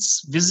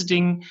athletes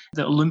visiting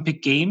the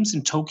Olympic Games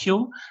in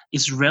Tokyo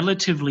is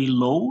relatively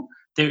low,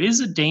 there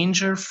is a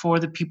danger for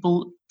the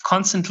people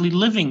constantly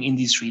living in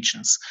these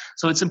regions.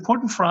 So it's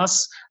important for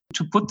us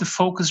to put the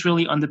focus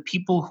really on the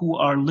people who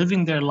are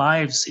living their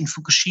lives in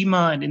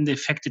Fukushima and in the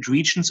affected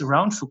regions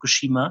around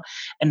Fukushima,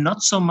 and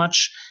not so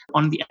much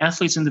on the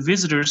athletes and the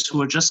visitors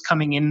who are just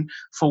coming in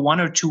for 1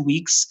 or 2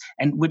 weeks,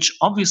 and which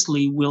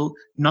obviously will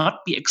not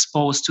be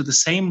exposed to the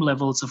same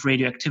levels of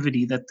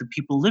radioactivity that the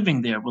people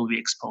living there will be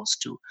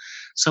exposed to.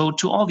 So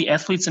to all the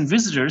athletes and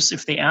visitors,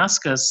 if they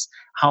ask us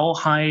how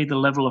high the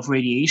level of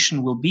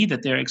radiation will be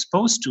that they're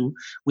exposed to,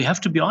 we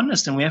have to be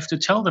honest and we have to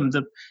tell them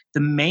that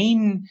the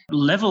main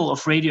level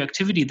of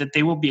radioactivity that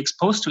they will be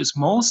exposed to is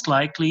most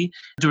likely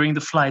during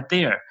the flight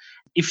there.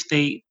 If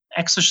they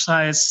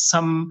exercise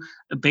some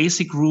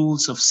basic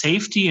rules of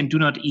safety and do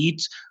not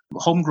eat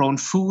homegrown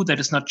food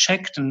that is not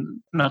checked and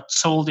not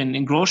sold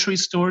in grocery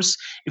stores,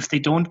 if they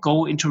don't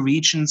go into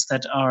regions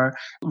that are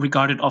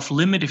regarded off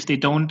limit, if they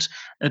don't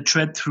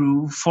tread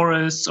through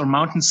forests or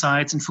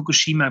mountainsides in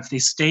Fukushima, if they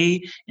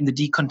stay in the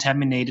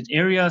decontaminated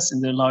areas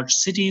in the large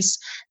cities,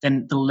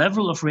 then the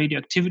level of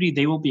radioactivity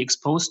they will be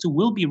exposed to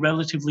will be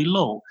relatively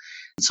low.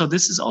 So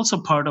this is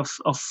also part of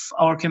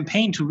our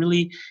campaign to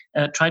really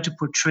try to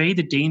portray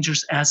the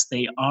dangers as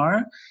they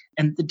are.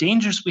 And the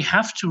dangers we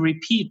have to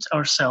repeat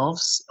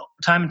ourselves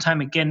time and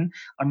time again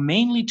are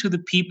mainly to the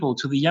people,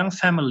 to the young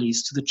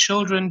families, to the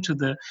children, to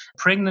the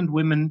pregnant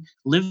women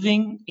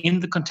living in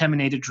the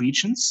contaminated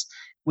regions,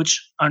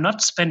 which are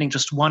not spending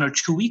just 1 or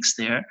 2 weeks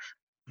there,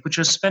 which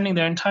are spending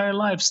their entire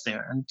lives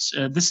there.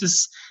 And this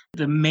is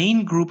the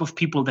main group of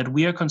people that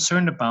we are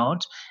concerned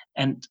about.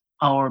 And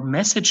our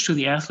message to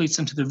the athletes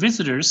and to the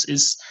visitors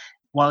is,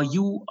 while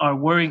you are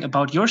worrying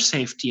about your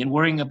safety and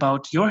worrying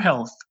about your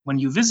health when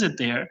you visit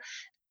there,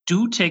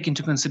 do take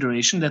into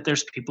consideration that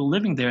there's people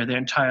living there their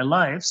entire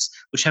lives,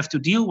 which have to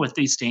deal with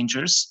these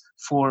dangers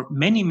for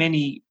many,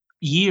 many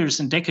years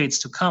and decades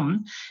to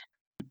come,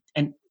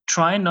 and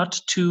try not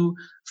to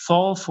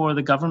fall for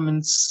the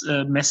government's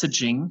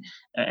messaging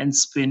and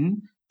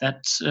spin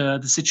that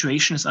the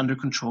situation is under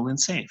control and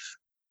safe.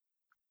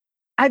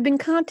 I've been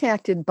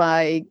contacted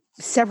by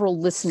several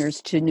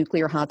listeners to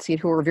Nuclear Hot Seat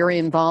who are very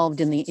involved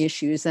in the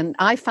issues, and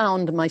I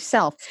found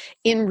myself,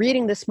 in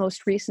reading this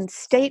most recent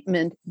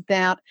statement,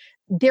 that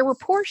there were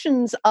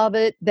portions of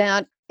it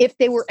that, if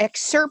they were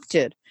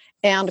excerpted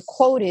and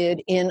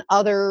quoted in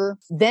other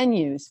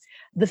venues,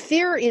 the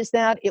fear is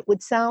that it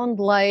would sound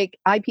like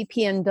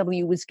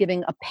IPPNW was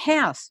giving a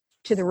pass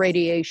to the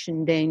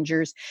radiation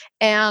dangers,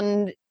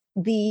 and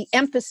the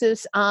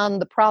emphasis on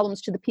the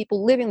problems to the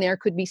people living there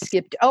could be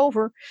skipped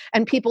over,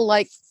 and people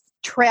like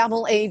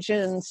travel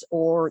agents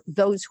or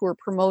those who are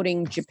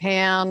promoting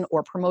Japan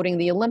or promoting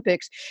the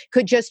Olympics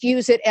could just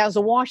use it as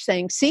a wash,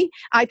 saying, see,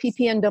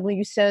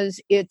 IPPNW says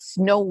it's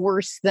no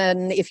worse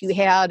than if you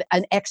had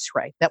an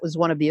X-ray. That was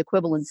one of the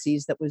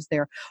equivalencies that was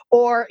there.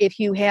 Or if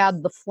you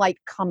had the flight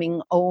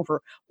coming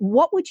over.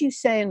 What would you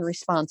say in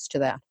response to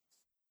that?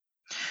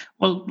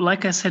 Well,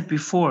 like I said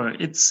before,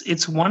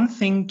 it's one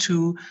thing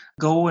to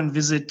go and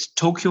visit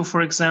Tokyo,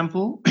 for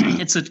example.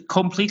 It's a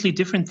completely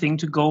different thing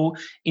to go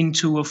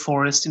into a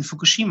forest in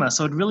Fukushima.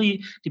 So it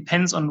really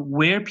depends on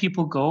where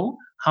people go,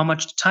 how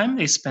much time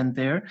they spend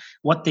there,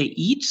 what they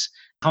eat,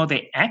 how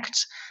they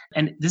act.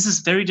 And this is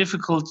very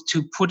difficult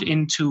to put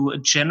into a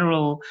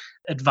general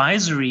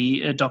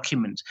advisory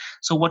document.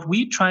 So what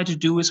we try to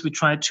do is we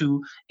try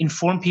to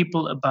inform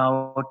people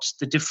about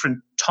the different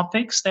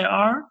topics there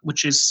are,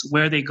 which is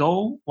where they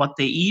go, what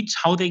they eat,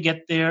 how they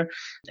get there,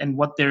 and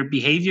what their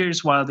behavior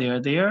is while they are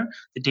there,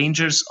 the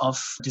dangers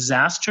of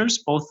disasters,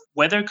 both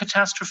weather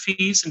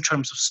catastrophes in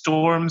terms of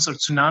storms or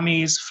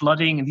tsunamis,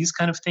 flooding, and these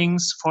kind of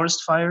things,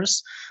 forest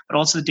fires, but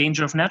also the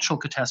danger of natural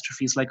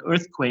catastrophes like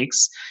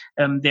earthquakes.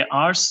 There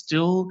are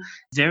still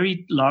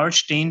very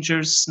large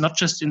dangers, not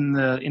just in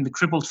the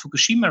crippled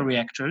Fukushima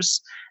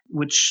reactors,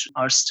 which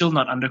are still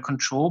not under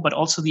control, but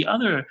also the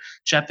other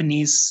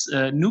Japanese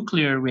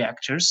nuclear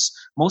reactors,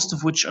 most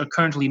of which are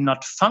currently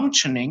not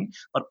functioning,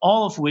 but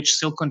all of which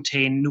still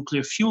contain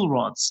nuclear fuel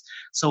rods.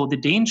 So the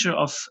danger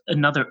of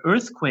another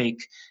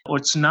earthquake or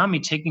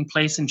tsunami taking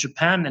place in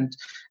Japan and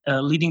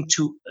leading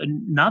to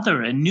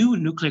a new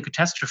nuclear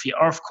catastrophe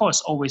are, of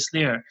course, always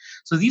there.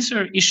 So these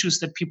are issues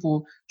that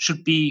people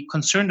should be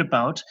concerned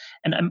about.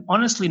 And I'm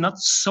honestly not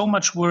so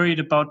much worried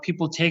about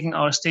people taking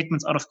our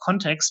statements out of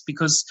context,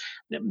 because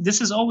this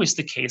is always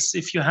the case.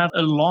 If you have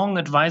a long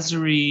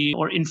advisory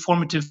or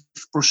informative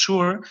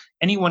brochure,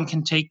 anyone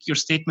can take your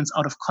statements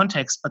out of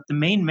context. But the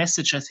main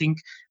message, I think,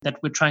 that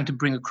we're trying to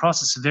bring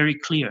across is very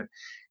clear.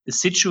 The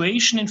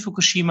situation in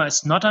Fukushima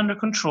is not under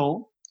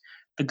control.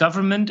 The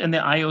government and the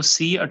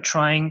IOC are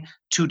trying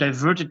to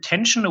divert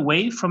attention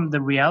away from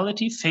the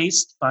reality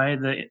faced by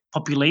the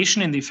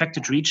population in the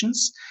affected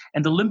regions.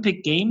 And the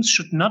Olympic Games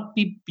should not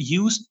be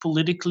used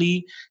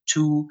politically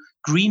to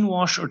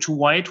greenwash or to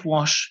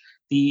whitewash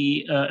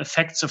the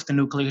effects of the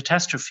nuclear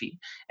catastrophe.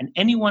 And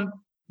anyone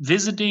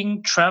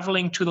visiting,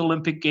 traveling to the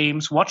Olympic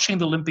Games, watching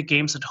the Olympic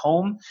Games at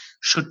home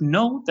should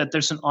know that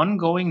there's an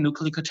ongoing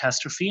nuclear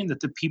catastrophe and that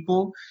the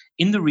people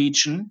in the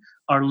region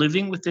are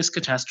living with this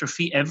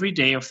catastrophe every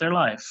day of their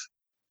life.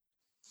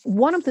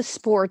 One of the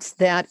sports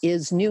that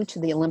is new to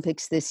the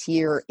Olympics this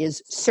year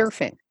is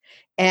surfing.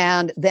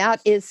 And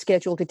that is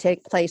scheduled to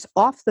take place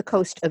off the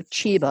coast of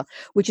Chiba,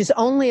 which is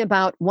only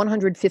about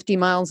 150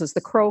 miles as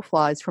the crow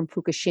flies from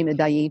Fukushima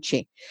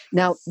Daiichi.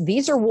 Now,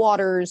 these are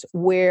waters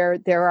where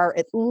there are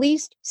at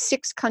least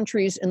 6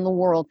 countries in the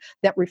world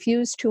that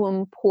refuse to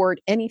import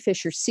any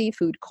fish or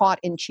seafood caught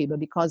in Chiba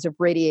because of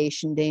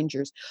radiation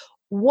dangers.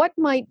 What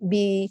might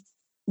be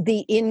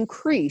the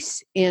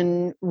increase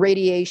in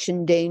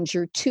radiation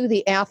danger to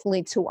the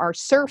athletes who are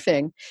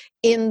surfing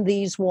in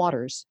these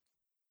waters?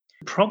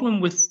 The problem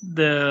with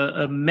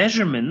the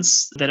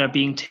measurements that are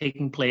being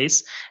taken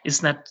place is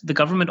that the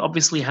government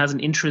obviously has an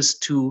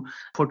interest to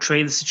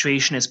portray the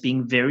situation as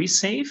being very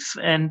safe.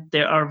 And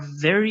there are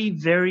very,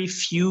 very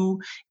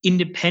few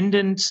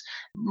independent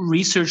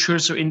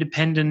researchers or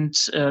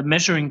independent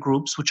measuring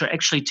groups which are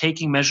actually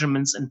taking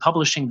measurements and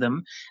publishing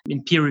them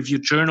in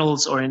peer-reviewed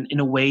journals or in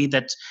a way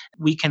that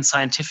we can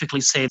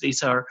scientifically say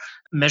these are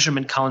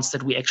measurement counts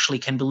that we actually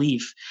can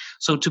believe.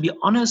 So to be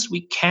honest,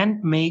 we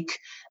can't make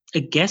a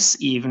guess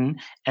even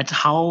at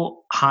how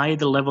high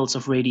the levels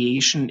of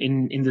radiation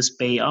in this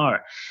bay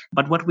are.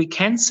 But what we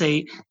can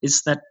say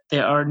is that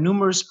there are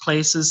numerous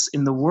places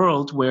in the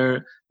world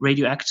where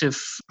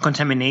radioactive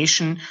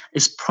contamination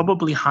is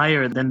probably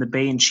higher than the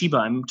bay in Chiba.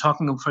 I'm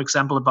talking, for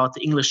example, about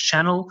the English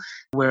Channel,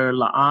 where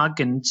La Hague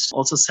and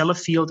also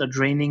Sellafield are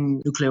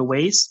draining nuclear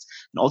waste,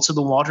 and also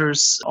the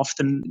waters off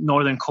the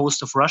northern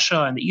coast of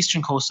Russia and the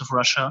eastern coast of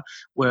Russia,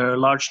 where a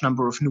large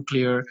number of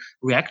nuclear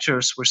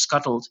reactors were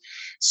scuttled.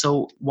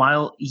 So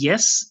while,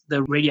 yes,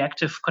 the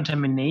radioactive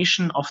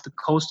contamination off the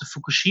coast of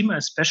Fukushima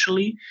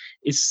especially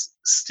is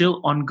still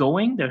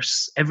ongoing.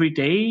 There's every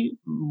day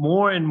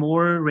more and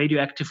more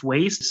radioactive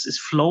waste is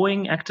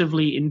flowing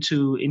actively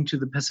into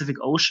the Pacific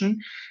Ocean.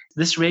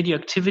 This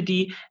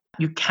radioactivity,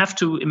 you have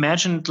to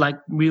imagine it like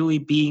really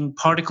being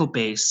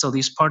particle-based. So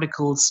these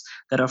particles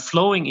that are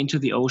flowing into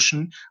the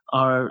ocean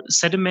are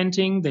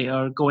sedimenting, they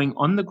are going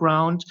on the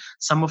ground.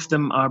 Some of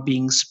them are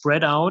being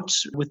spread out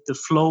with the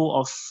flow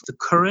of the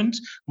current,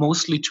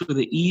 mostly to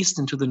the east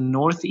and to the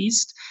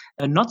northeast,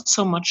 and not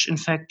so much, in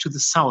fact, to the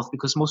south,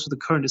 because most of the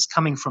current is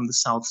coming from the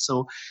south.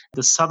 So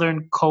the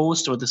southern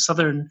coast or the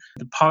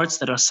parts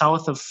that are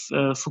south of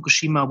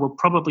Fukushima will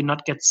probably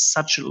not get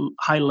such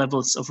high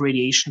levels of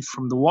radiation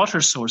from the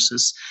water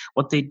sources.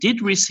 What they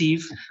did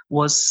receive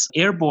was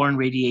airborne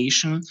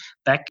radiation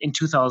back in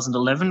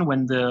 2011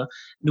 when the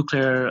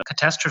nuclear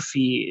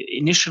catastrophe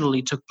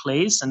initially took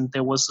place, and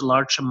there was a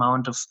large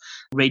amount of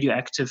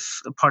radioactive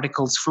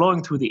particles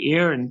flowing through the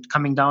air and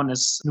coming down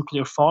as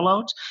nuclear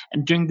fallout.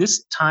 And during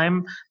this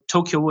time,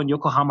 Tokyo and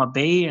Yokohama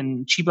Bay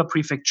and Chiba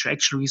Prefecture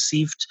actually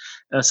received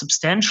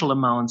substantial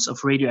amounts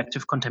of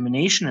radioactive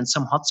contamination, and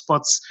some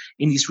hotspots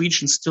in these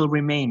regions still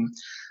remain.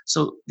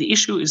 So the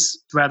issue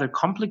is rather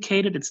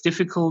complicated. It's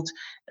difficult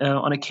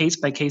on a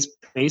case-by-case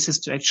basis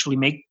to actually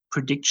make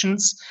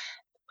predictions.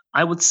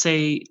 I would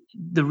say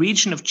the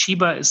region of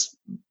Chiba is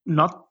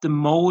not the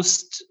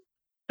most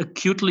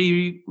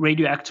acutely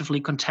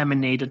radioactively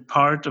contaminated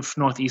part of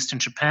northeastern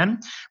Japan,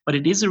 but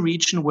it is a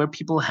region where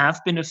people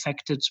have been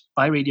affected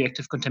by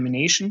radioactive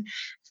contamination,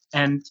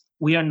 and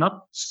we are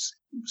not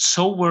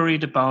so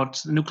worried about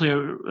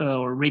nuclear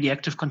or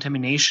radioactive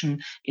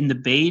contamination in the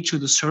bay to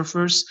the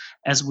surfers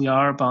as we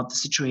are about the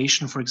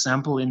situation, for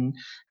example, in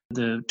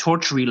the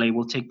torch relay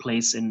will take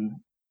place in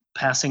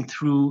passing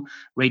through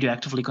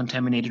radioactively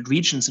contaminated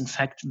regions, in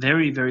fact,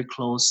 very, very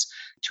close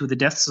to the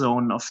death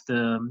zone of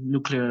the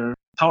nuclear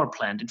power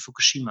plant in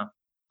Fukushima.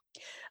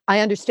 I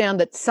understand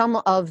that some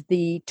of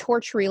the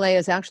torch relay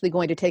is actually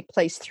going to take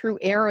place through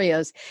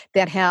areas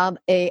that have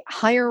a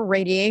higher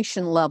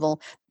radiation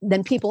level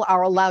than people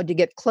are allowed to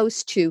get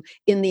close to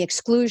in the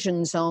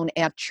exclusion zone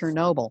at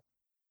Chernobyl.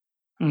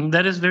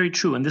 That is very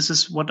true. And this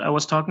is what I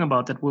was talking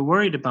about, that we're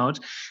worried about.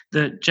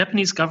 The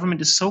Japanese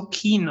government is so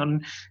keen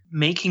on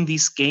making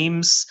these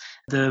games,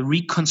 the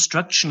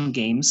reconstruction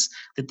games,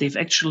 that they've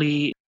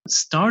actually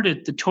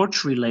started the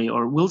torch relay,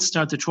 or will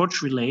start the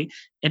torch relay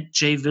at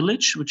J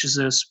Village, which is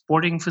a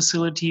sporting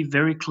facility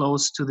very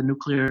close to the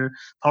nuclear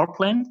power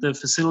plant. The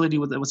facility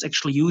that was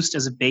actually used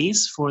as a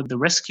base for the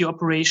rescue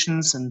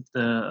operations and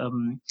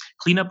the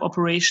cleanup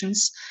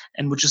operations,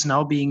 and which is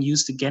now being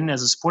used again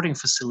as a sporting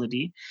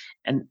facility.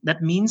 And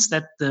that means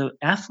that the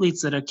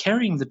athletes that are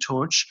carrying the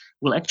torch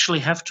will actually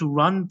have to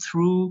run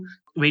through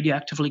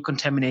radioactively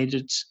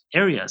contaminated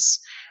areas.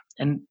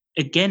 And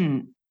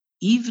again,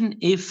 even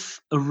if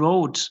a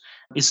road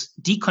is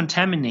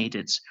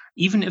decontaminated,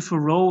 even if a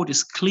road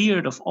is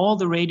cleared of all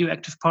the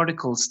radioactive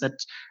particles that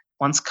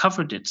once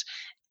covered it,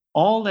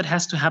 all that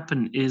has to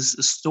happen is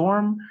a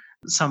storm,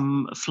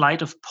 some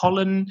flight of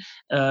pollen,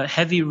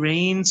 heavy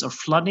rains or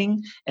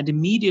flooding, and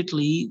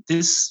immediately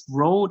this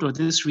road or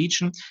this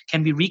region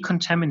can be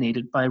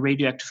recontaminated by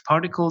radioactive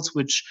particles,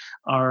 which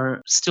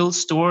are still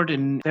stored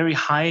in very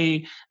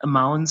high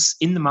amounts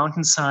in the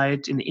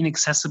mountainside, in the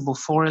inaccessible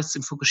forests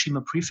in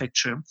Fukushima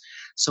Prefecture.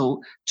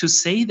 So to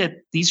say that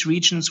these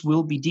regions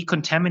will be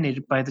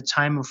decontaminated by the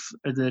time of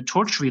the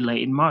torch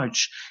relay in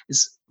March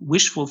is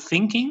wishful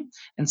thinking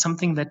and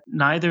something that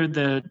neither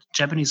the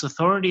Japanese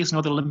authorities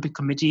nor the Olympic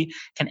Committee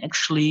can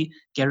actually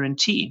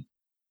guarantee.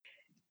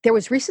 There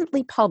was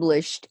recently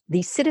published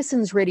the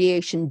Citizens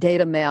Radiation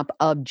Data Map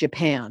of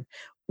Japan,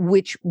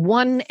 which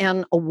won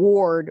an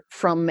award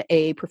from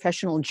a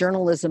professional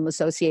journalism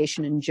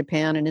association in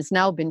Japan and has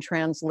now been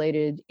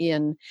translated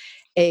in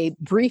a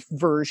brief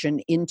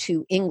version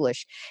into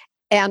English.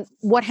 And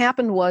what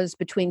happened was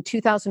between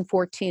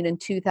 2014 and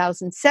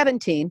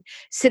 2017,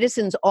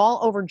 citizens all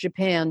over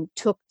Japan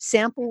took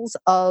samples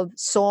of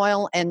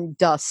soil and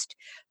dust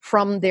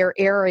from their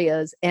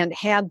areas and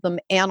had them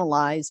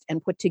analyzed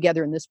and put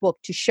together in this book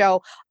to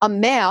show a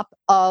map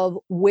of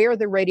where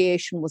the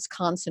radiation was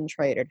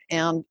concentrated.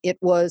 And it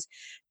was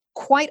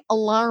quite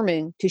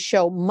alarming to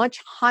show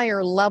much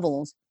higher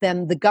levels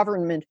than the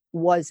government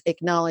was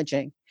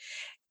acknowledging.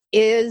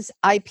 Is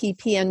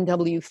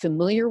IPPNW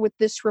familiar with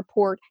this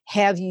report?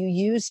 Have you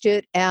used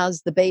it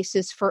as the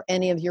basis for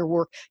any of your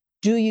work?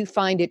 Do you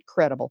find it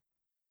credible?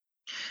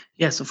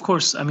 Yes, of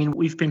course. I mean,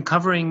 we've been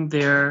covering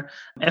their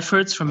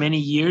efforts for many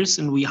years,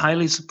 and we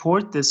highly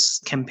support this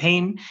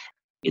campaign.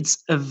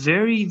 It's a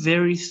very,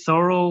 very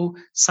thorough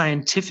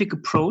scientific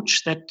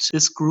approach that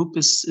this group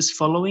is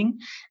following.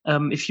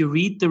 If you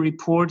read the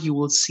report, you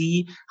will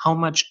see how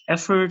much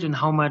effort and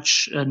how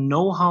much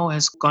know-how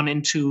has gone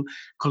into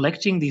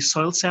collecting these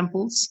soil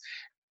samples.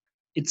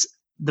 It's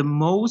the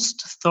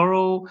most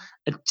thorough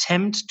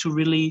attempt to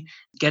really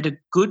get a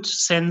good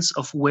sense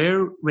of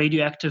where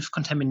radioactive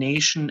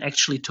contamination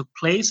actually took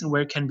place and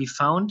where it can be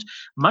found.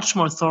 Much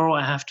more thorough,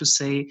 I have to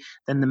say,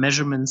 than the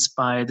measurements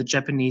by the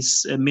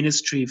Japanese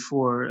Ministry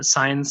for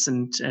Science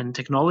and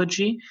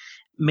Technology,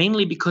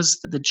 mainly because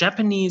the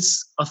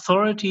Japanese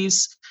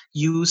authorities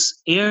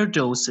use air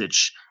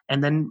dosage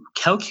and then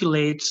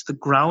calculate the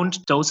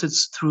ground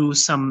dosage through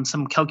some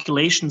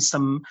calculations,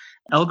 some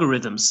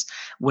algorithms,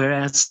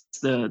 whereas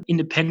the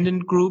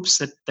independent groups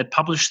that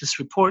published this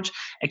report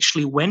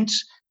actually went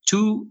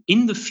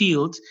in the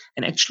field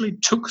and actually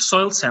took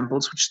soil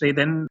samples, which they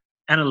then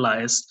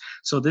analyzed.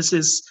 So this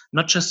is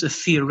not just a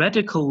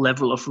theoretical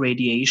level of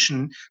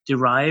radiation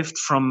derived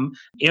from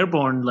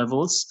airborne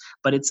levels,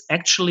 but it's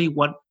actually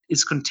what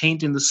is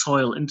contained in the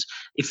soil. And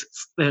if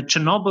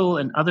Chernobyl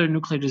and other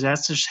nuclear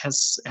disasters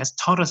has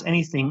taught us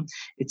anything,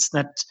 it's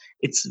that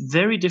it's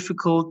very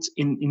difficult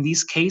in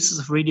these cases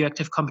of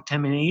radioactive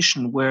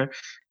contamination where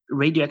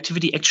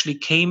radioactivity actually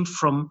came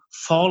from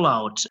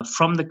fallout,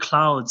 from the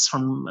clouds,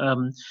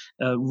 from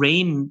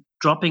rain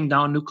dropping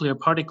down nuclear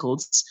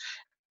particles.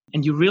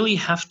 And you really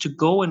have to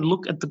go and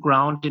look at the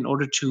ground in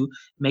order to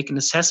make an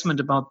assessment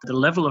about the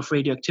level of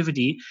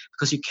radioactivity,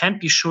 because you can't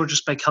be sure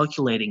just by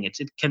calculating it.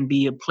 It can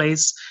be a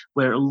place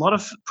where a lot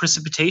of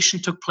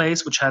precipitation took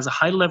place, which has a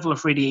high level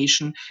of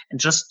radiation, and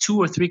just 2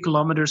 or 3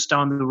 kilometers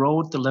down the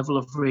road, the level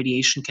of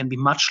radiation can be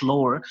much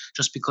lower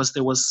just because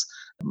there was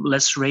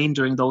less rain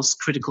during those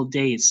critical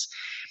days.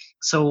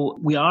 So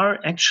we are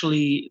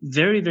actually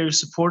very, very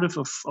supportive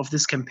of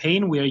this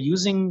campaign. We are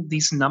using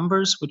these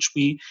numbers, which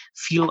we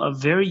feel are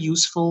very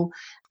useful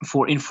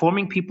for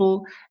informing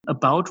people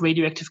about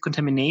radioactive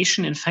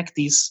contamination. In fact,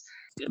 these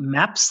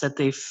maps that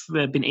they've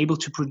been able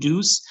to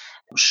produce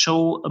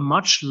show a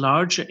much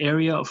larger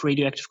area of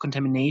radioactive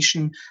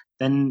contamination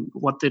than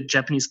what the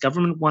Japanese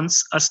government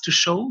wants us to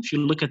show. If you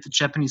look at the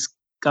Japanese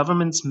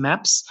government's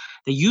maps,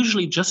 they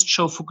usually just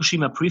show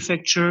Fukushima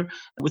Prefecture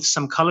with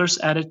some colors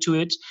added to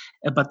it,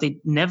 but they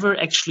never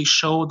actually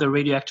show the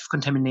radioactive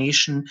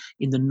contamination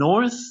in the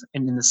north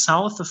and in the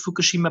south of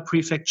Fukushima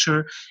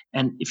Prefecture.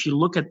 And if you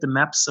look at the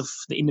maps of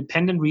the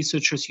independent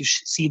researchers, you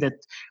see that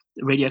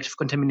radioactive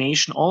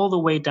contamination all the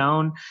way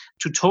down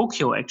to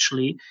Tokyo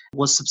actually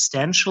was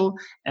substantial,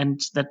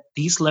 and that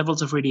these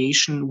levels of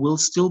radiation will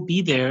still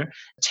be there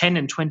 10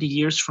 and 20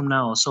 years from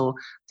now. So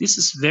this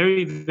is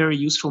very, very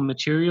useful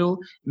material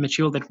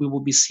that we will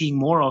be seeing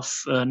more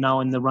of now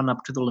in the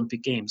run-up to the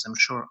Olympic Games, I'm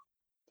sure.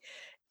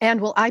 And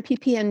will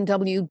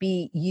IPPNW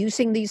be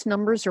using these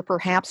numbers or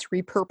perhaps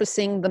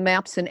repurposing the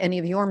maps in any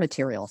of your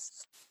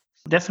materials?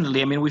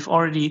 Definitely. I mean, we've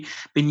already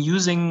been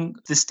using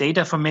this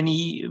data for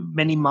many,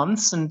 many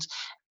months. And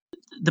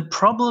the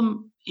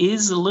problem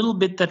is a little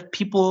bit that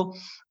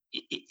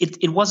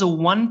it was a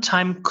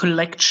one-time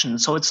collection.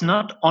 So it's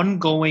not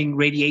ongoing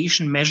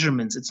radiation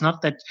measurements. It's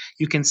not that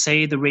you can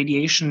say the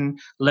radiation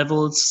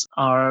levels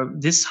are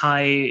this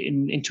high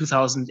in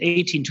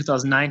 2018,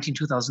 2019,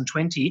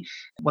 2020.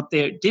 What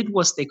they did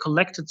was they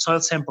collected soil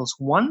samples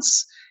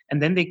once,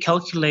 and then they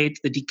calculate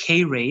the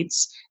decay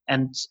rates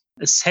and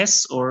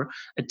assess or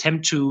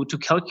attempt to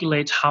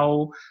calculate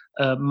how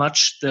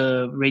much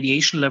the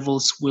radiation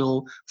levels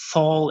will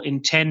fall in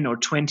 10 or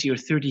 20 or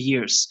 30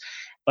 years.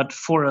 But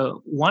for a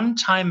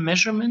one-time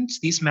measurement,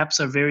 these maps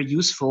are very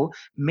useful,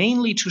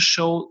 mainly to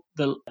show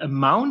the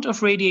amount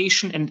of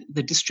radiation and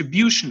the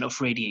distribution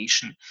of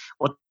radiation.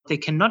 What they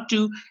cannot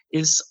do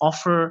is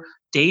offer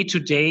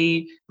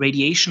day-to-day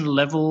radiation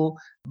level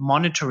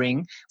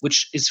monitoring,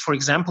 which is, for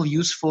example,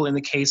 useful in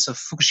the case of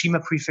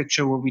Fukushima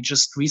Prefecture, where we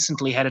just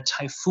recently had a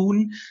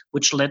typhoon,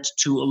 which led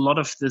to a lot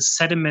of the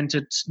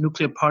sedimented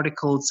nuclear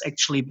particles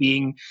actually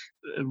being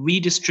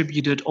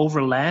redistributed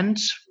over land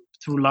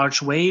through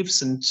large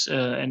waves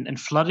and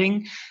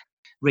flooding.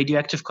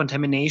 Radioactive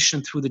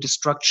contamination through the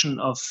destruction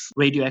of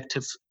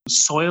radioactive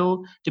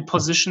soil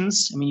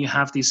depositions. I mean, you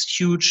have these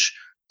huge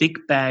big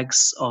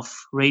bags of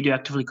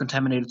radioactively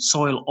contaminated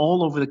soil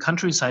all over the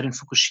countryside in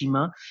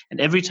Fukushima.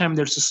 And every time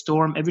there's a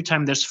storm, every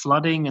time there's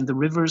flooding and the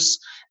rivers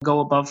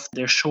go above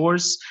their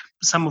shores,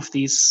 some of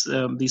these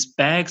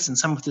bags and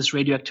some of this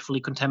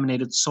radioactively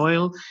contaminated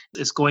soil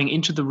is going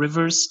into the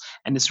rivers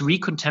and is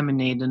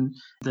recontaminating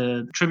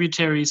the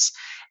tributaries.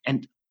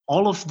 And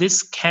all of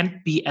this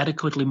can't be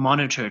adequately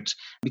monitored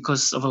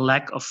because of a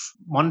lack of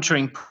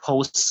monitoring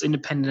posts,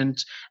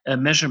 independent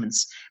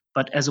measurements.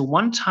 But as a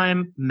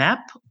one-time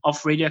map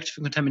of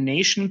radioactive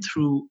contamination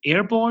through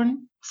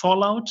airborne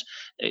fallout,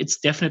 it's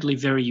definitely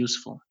very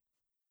useful.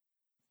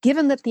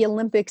 Given that the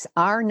Olympics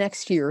are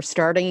next year,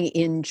 starting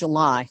in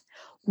July,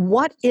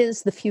 what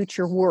is the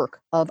future work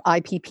of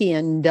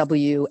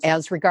IPPNW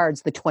as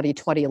regards the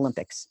 2020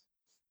 Olympics?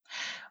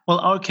 Well,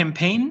 our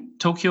campaign,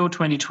 Tokyo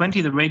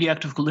 2020, the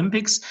Radioactive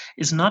Olympics,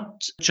 is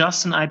not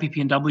just an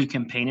IPPNW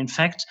campaign. In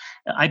fact,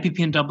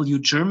 IPPNW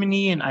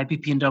Germany and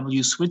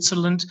IPPNW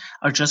Switzerland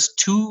are just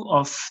two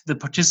of the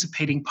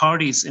participating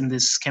parties in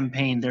this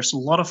campaign. There's a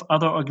lot of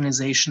other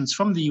organizations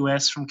from the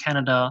US, from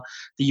Canada,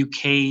 the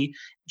UK,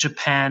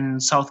 Japan,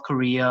 South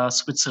Korea,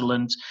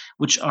 Switzerland,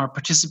 which are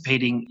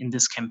participating in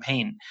this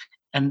campaign.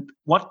 And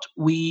what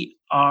we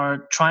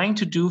are trying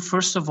to do,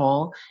 first of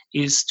all,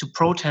 is to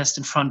protest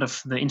in front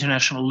of the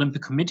International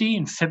Olympic Committee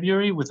in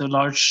February with a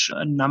large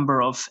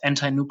number of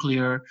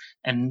anti-nuclear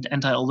and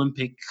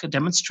anti-Olympic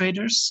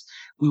demonstrators.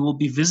 We will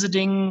be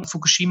visiting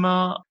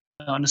Fukushima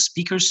on a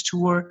speaker's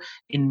tour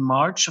in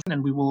March,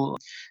 and we will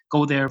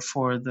go there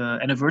for the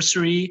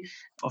anniversary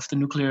of the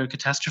nuclear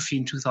catastrophe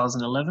in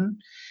 2011.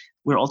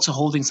 We're also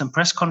holding some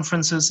press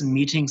conferences and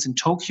meetings in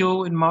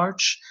Tokyo in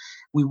March.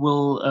 We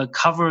will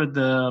cover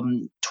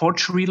the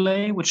torch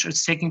relay, which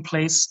is taking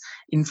place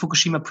in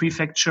Fukushima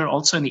Prefecture,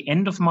 also in the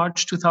end of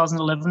March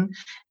 2011.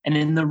 And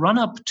in the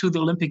run-up to the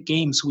Olympic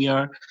Games, we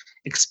are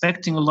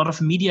expecting a lot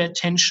of media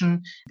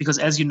attention because,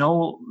 as you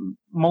know,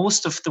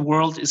 most of the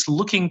world is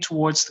looking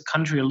towards the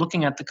country or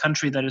looking at the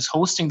country that is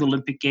hosting the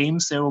Olympic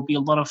Games. There will be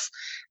a lot of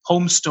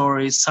home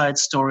stories, side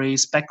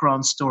stories,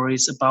 background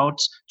stories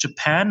about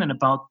Japan and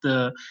about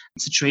the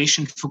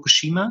situation in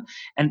Fukushima.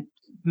 And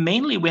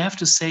mainly, we have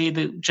to say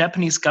the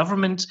Japanese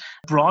government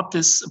brought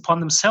this upon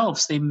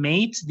themselves. They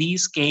made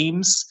these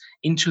games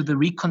into the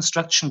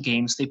reconstruction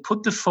games. They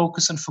put the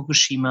focus on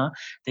Fukushima.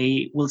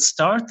 They will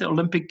start the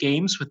Olympic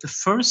Games with the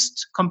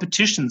first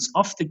competitions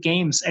of the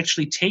games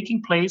actually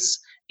taking place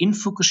in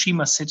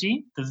Fukushima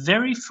City. The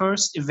very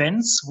first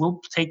events will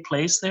take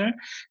place there.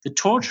 The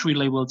torch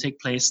relay will take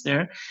place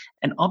there.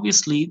 And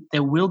obviously,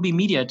 there will be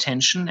media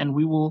attention, and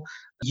we will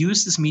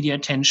use this media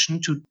attention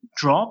to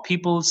draw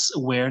people's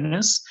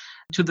awareness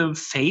to the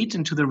fate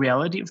and to the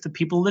reality of the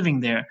people living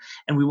there.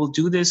 And we will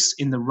do this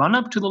in the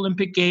run-up to the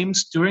Olympic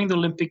Games, during the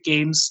Olympic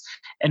Games,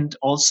 and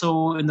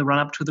also in the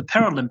run-up to the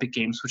Paralympic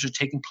Games, which are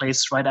taking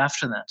place right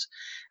after that.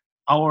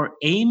 Our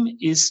aim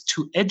is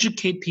to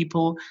educate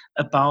people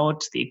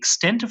about the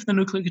extent of the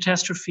nuclear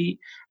catastrophe,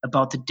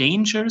 about the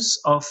dangers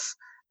of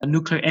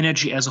nuclear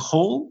energy as a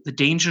whole, the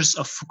dangers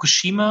of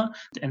Fukushima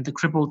and the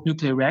crippled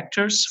nuclear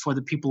reactors for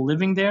the people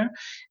living there,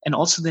 and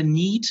also the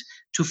need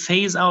to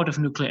phase out of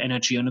nuclear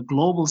energy on a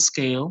global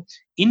scale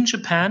in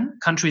Japan, a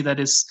country that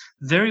is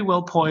very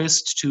well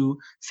poised to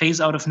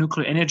phase out of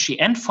nuclear energy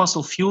and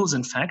fossil fuels,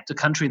 in fact, a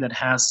country that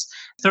has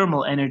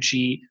thermal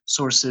energy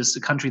sources, a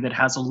country that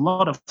has a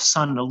lot of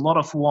sun, a lot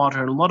of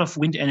water, a lot of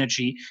wind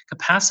energy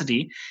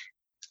capacity,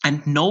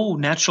 and no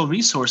natural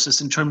resources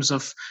in terms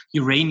of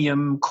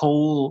uranium,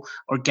 coal,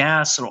 or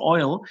gas or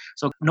oil.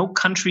 So no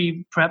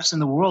country perhaps in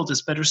the world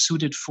is better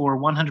suited for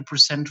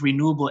 100%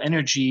 renewable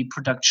energy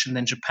production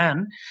than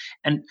Japan.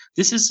 And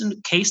this is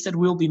a case that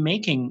we'll be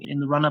making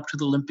in the run-up to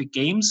the Olympic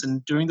Games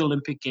and during the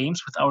Olympic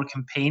Games with our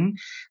campaign,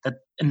 that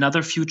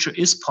another future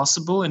is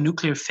possible. A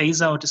nuclear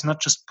phase-out is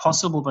not just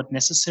possible but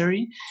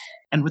necessary.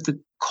 And with the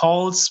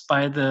calls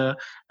by the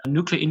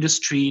nuclear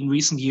industry in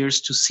recent years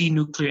to see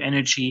nuclear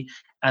energy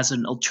as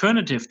an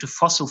alternative to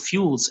fossil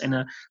fuels and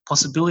a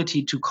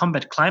possibility to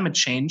combat climate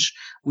change,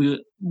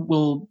 we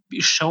will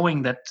be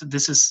showing that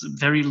this is a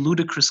very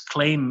ludicrous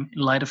claim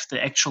in light of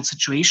the actual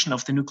situation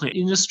of the nuclear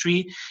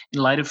industry,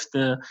 in light of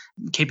the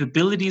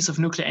capabilities of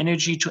nuclear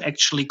energy to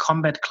actually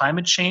combat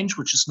climate change,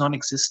 which is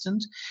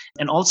non-existent,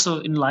 and also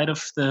in light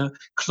of the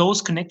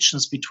close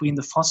connections between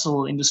the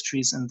fossil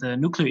industries and the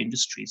nuclear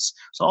industries.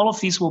 So all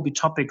of these will be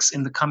topics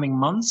in the coming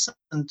months,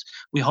 and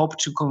we hope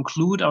to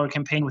conclude our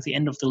campaign with the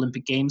end of the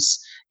Olympic Games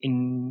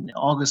in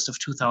August of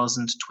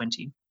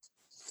 2020.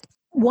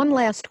 One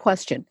last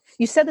question.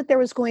 You said that there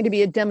was going to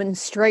be a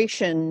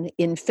demonstration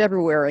in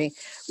February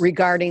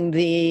regarding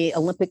the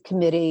Olympic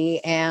Committee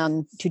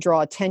and to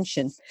draw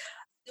attention.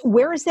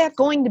 Where is that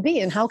going to be,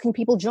 and how can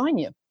people join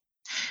you?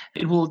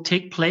 It will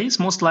take place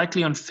most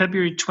likely on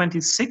February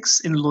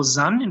 26 in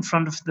Lausanne in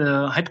front of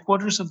the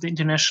headquarters of the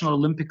International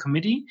Olympic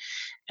Committee.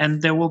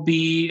 And there will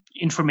be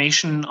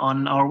information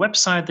on our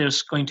website.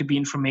 There's going to be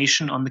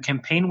information on the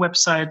campaign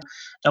website,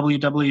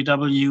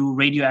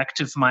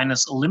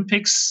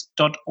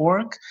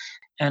 www.radioactive-olympics.org.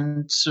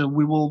 And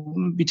we will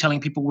be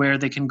telling people where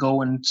they can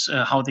go and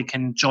how they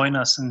can join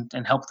us and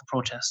help the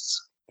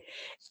protests.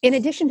 In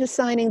addition to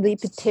signing the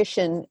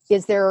petition,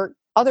 is there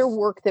other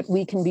work that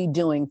we can be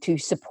doing to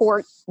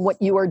support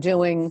what you are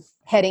doing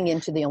heading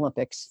into the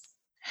Olympics?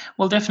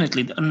 Well,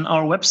 definitely. On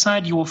our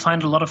website, you will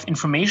find a lot of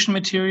information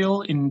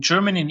material in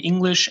German, in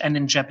English, and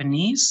in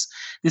Japanese.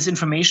 This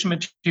information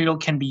material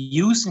can be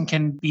used and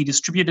can be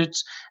distributed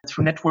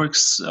through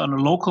networks on a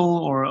local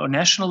or a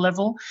national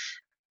level.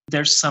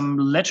 There's some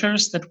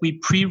letters that we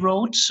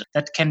pre-wrote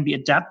that can be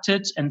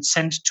adapted and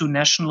sent to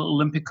national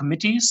Olympic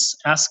committees,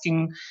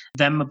 asking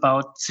them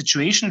about the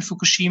situation in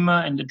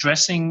Fukushima and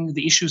addressing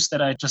the issues that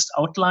I just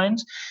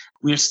outlined.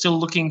 We are still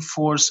looking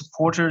for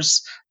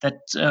supporters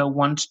that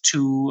want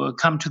to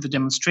come to the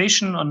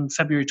demonstration on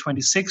February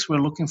 26. We're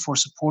looking for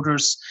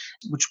supporters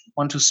which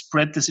want to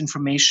spread this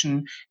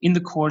information in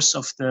the course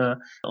of the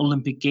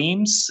Olympic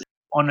Games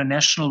on a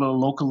national or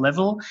local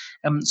level.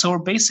 So we're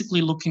basically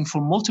looking for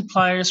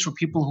multipliers, for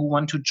people who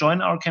want to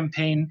join our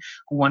campaign,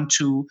 who want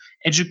to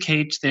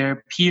educate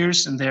their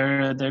peers and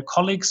their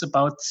colleagues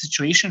about the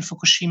situation in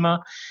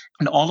Fukushima.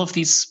 And all of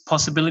these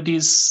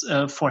possibilities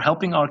for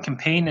helping our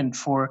campaign and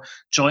for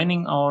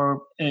joining our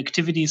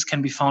activities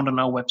can be found on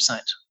our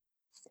website.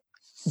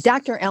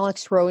 Dr.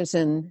 Alex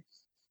Rosen,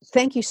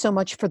 thank you so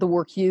much for the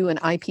work you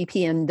and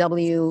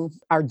IPPNW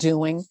are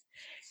doing.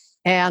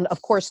 And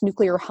of course,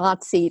 Nuclear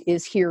Hot Seat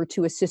is here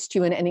to assist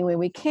you in any way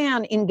we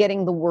can in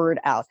getting the word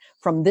out,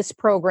 from this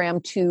program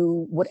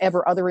to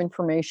whatever other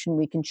information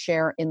we can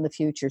share in the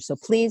future. So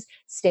please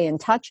stay in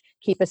touch,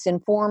 keep us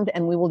informed,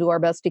 and we will do our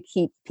best to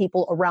keep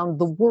people around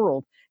the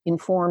world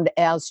informed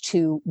as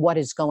to what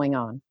is going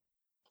on.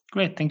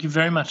 Great. Thank you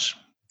very much.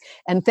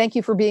 And thank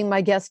you for being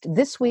my guest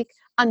this week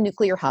on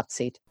Nuclear Hot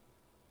Seat.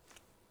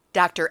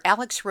 Dr.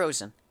 Alex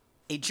Rosen,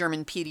 a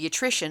German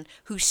pediatrician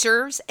who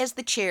serves as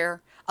the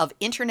chair of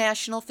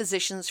International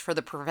Physicians for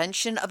the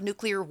Prevention of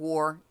Nuclear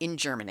War in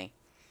Germany.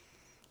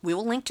 We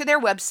will link to their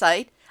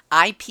website,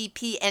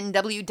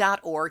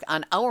 ippnw.org,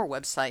 on our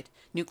website,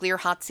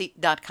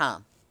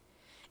 nuclearhotseat.com.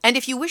 And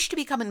if you wish to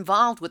become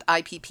involved with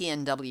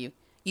IPPNW,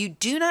 you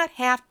do not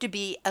have to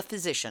be a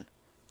physician,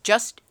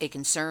 just a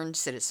concerned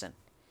citizen.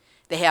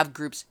 They have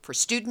groups for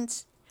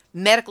students,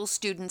 medical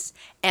students,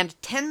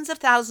 and tens of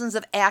thousands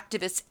of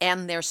activists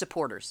and their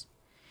supporters.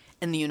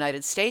 In the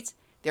United States,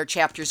 their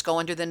chapters go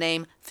under the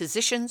name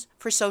Physicians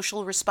for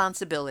Social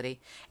Responsibility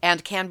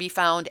and can be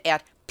found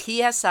at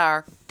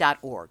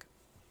psr.org.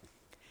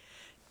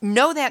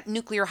 Know that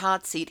Nuclear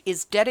Hot Seat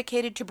is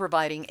dedicated to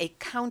providing a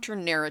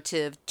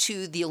counter-narrative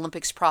to the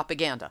Olympics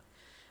propaganda,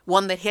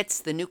 one that hits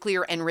the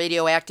nuclear and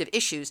radioactive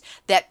issues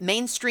that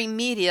mainstream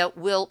media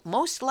will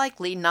most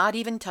likely not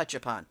even touch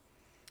upon.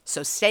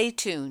 So stay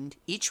tuned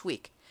each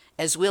week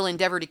as we'll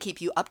endeavor to keep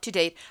you up to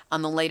date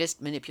on the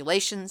latest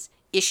manipulations,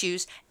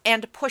 issues,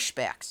 and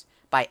pushbacks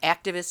by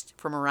activists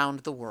from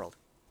around the world.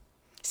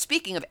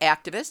 Speaking of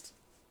activists,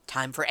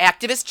 time for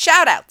activist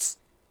shoutouts.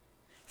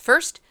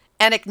 First,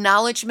 an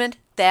acknowledgement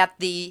that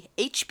the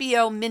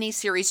HBO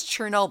miniseries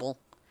Chernobyl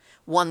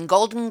won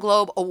Golden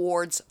Globe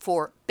Awards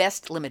for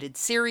Best Limited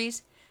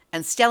Series,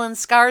 and Stellan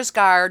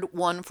Skarsgård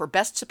won for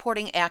Best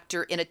Supporting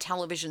Actor in a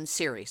Television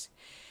Series.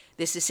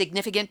 This is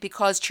significant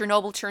because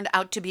Chernobyl turned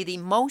out to be the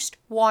most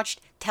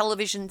watched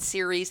television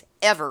series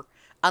ever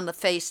on the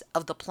face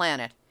of the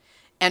planet,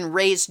 and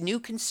raised new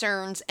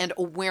concerns and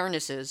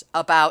awarenesses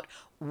about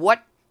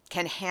what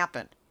can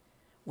happen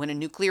when a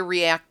nuclear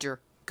reactor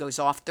goes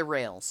off the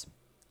rails.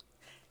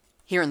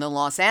 Here in the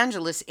Los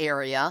Angeles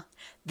area,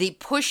 the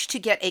push to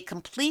get a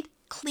complete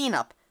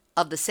cleanup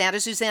of the Santa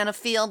Susana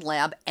Field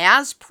Lab,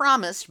 as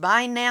promised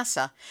by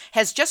NASA,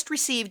 has just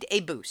received a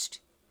boost.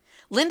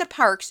 Linda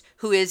Parks,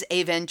 who is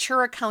a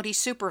Ventura County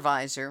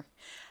supervisor,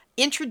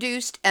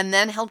 introduced and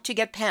then helped to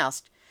get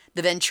passed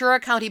the Ventura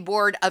County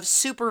Board of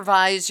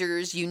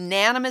Supervisors'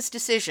 unanimous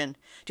decision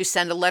to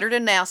send a letter to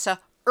NASA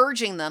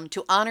urging them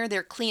to honor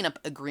their cleanup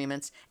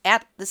agreements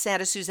at the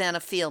Santa Susana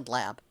Field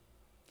Lab.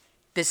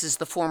 This is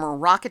the former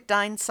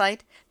Rocketdyne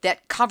site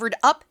that covered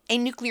up a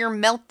nuclear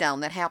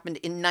meltdown that happened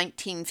in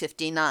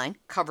 1959,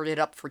 covered it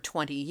up for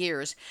 20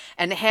 years,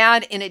 and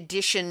had, in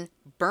addition,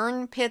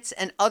 burn pits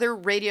and other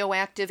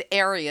radioactive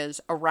areas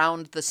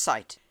around the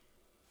site.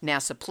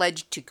 NASA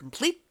pledged to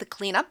complete the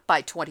cleanup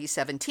by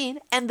 2017,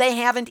 and they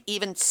haven't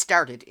even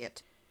started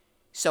it.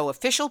 So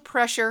official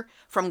pressure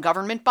from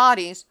government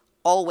bodies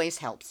always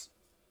helps.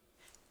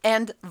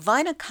 And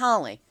Vina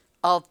Colley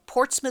of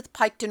Portsmouth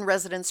Piketon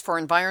Residence for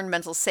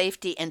Environmental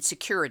Safety and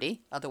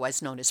Security,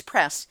 otherwise known as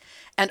PRESS,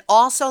 and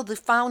also the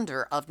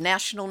founder of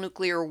National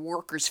Nuclear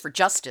Workers for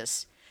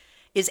Justice,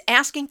 is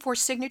asking for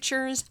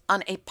signatures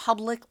on a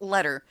public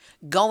letter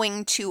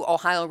going to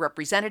Ohio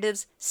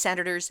representatives,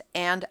 senators,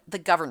 and the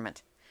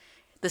government.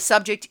 The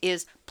subject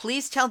is,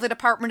 please tell the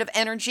Department of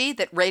Energy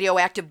that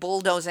radioactive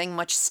bulldozing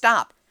must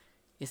stop.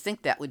 You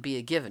think that would be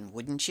a given,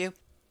 wouldn't you?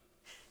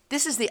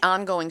 This is the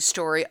ongoing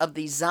story of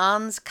the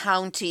Zahns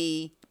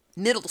County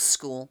Middle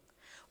School,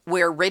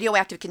 where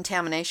radioactive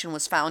contamination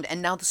was found,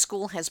 and now the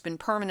school has been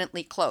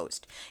permanently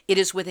closed. It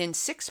is within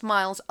 6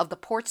 miles of the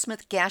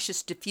Portsmouth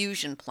Gaseous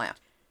Diffusion Plant.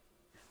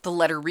 The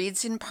letter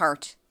reads in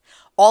part,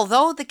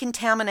 although the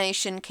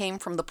contamination came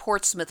from the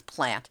Portsmouth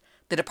plant,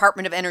 the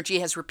Department of Energy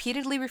has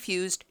repeatedly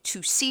refused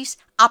to cease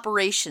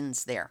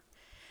operations there.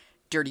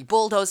 Dirty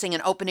bulldozing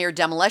and open-air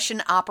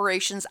demolition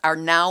operations are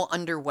now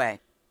underway.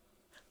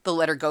 The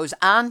letter goes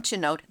on to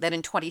note that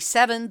in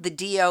 2007, the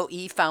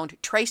DOE found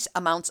trace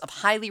amounts of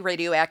highly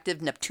radioactive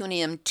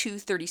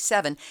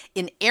neptunium-237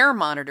 in air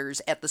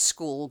monitors at the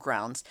school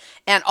grounds,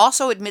 and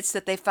also admits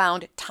that they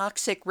found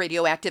toxic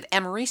radioactive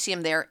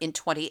americium there in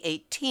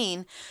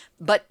 2018,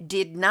 but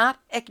did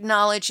not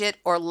acknowledge it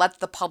or let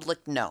the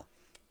public know.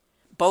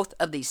 Both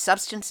of these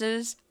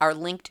substances are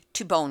linked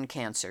to bone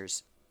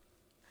cancers.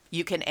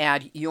 You can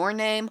add your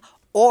name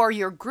or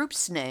your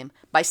group's name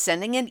by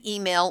sending an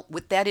email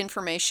with that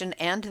information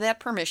and that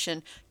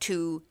permission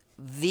to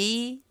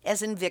V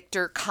as in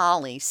Victor,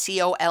 Colley,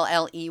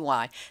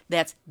 C-O-L-L-E-Y.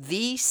 That's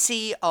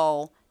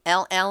VCOLLEY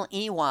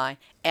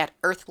at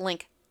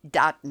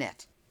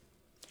earthlink.net.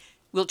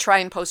 We'll try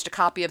and post a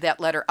copy of that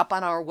letter up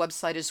on our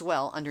website as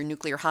well under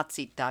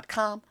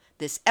nuclearhotseat.com.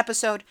 This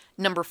episode,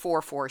 number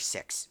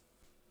 446.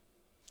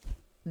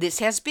 This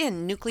has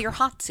been Nuclear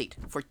Hot Seat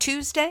for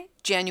Tuesday,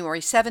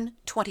 January 7,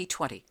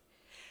 2020.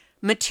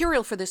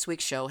 Material for this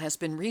week's show has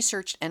been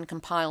researched and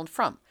compiled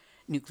from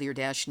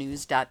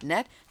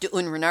nuclear-news.net,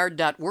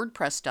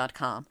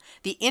 deunrenard.wordpress.com,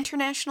 the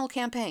International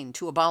Campaign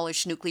to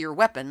Abolish Nuclear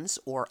Weapons,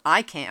 or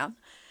ICAN,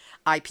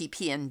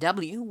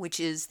 IPPNW, which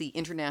is the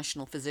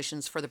International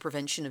Physicians for the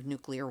Prevention of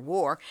Nuclear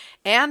War,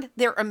 and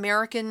their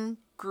American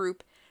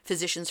group,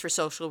 Physicians for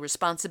Social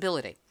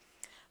Responsibility.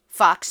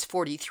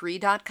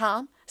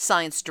 Fox43.com,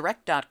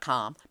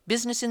 ScienceDirect.com,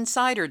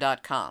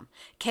 BusinessInsider.com,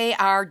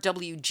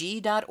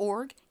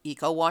 KRWG.org,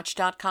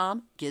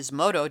 EcoWatch.com,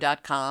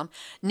 Gizmodo.com,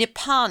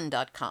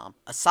 Nippon.com,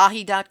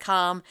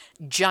 Asahi.com,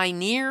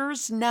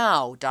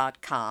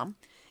 Gineersnow.com,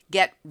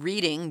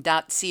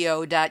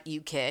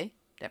 GetReading.co.uk,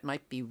 that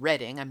might be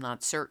Reading, I'm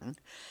not certain,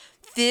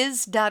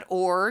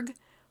 Phys.org,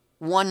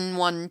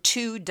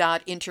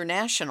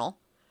 112.international,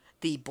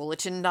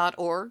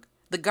 TheBulletin.org,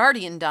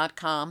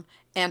 TheGuardian.com,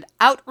 and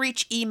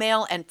outreach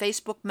email and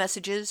Facebook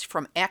messages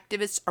from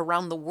activists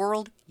around the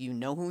world. You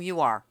know who you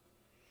are.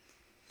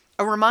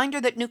 A reminder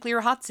that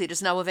Nuclear Hot Seat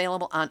is now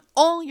available on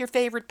all your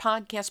favorite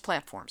podcast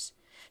platforms.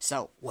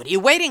 So what are you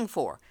waiting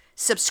for?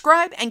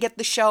 Subscribe and get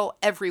the show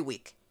every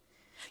week.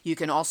 You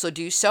can also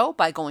do so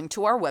by going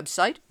to our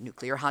website,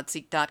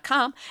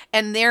 nuclearhotseat.com,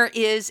 and there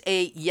is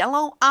a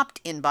yellow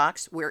opt-in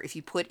box where if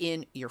you put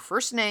in your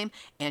first name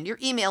and your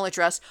email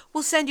address,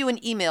 we'll send you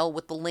an email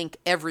with the link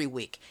every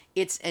week.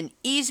 It's an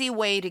easy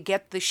way to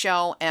get the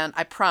show, and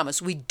I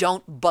promise we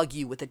don't bug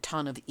you with a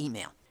ton of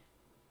email.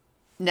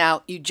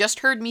 Now, you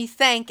just heard me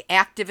thank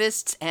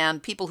activists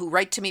and people who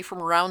write to me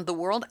from around the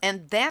world,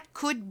 and that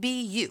could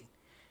be you.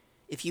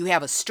 If you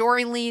have a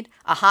story lead,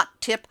 a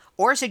hot tip,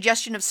 or a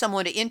suggestion of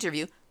someone to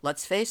interview,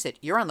 let's face it,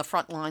 you're on the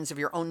front lines of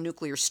your own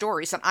nuclear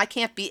stories, and I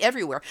can't be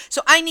everywhere,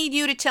 so I need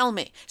you to tell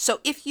me.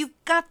 So if you've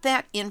got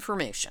that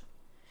information,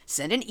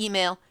 send an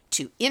email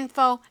to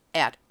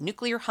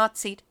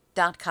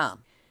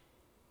info@nuclearhotseat.com.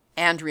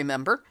 And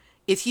remember,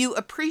 if you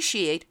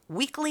appreciate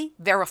weekly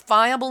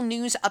verifiable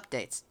news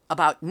updates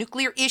about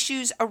nuclear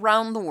issues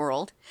around the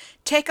world,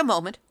 take a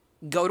moment,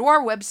 go to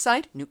our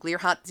website,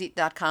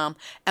 nuclearhotseat.com,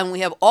 and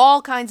we have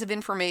all kinds of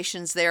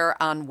information there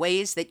on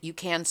ways that you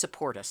can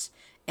support us,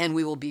 and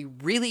we will be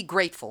really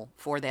grateful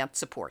for that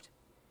support.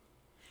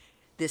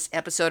 This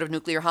episode of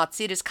Nuclear Hot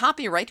Seat is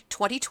copyright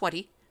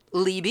 2020,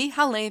 Libby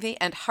Halevi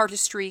and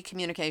Heartistry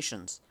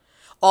Communications.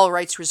 All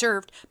rights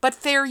reserved, but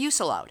fair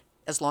use allowed,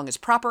 as long as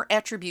proper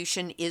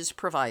attribution is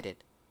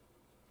provided.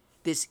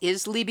 This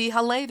is Libby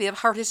Halevi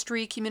of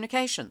Heartistry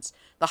Communications,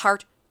 the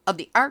heart of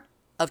the art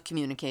of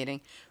communicating,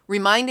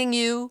 reminding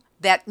you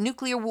that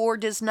nuclear war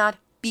does not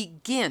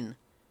begin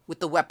with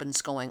the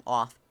weapons going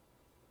off.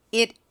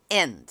 It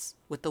ends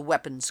with the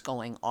weapons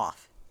going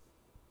off.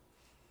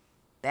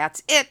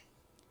 That's it.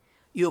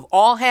 You have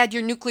all had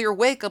your nuclear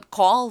wake-up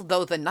call,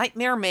 though the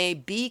nightmare may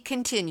be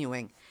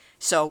continuing.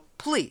 So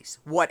please,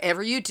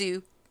 whatever you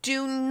do,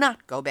 do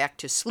not go back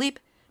to sleep,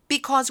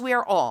 because we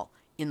are all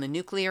in the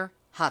nuclear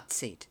hot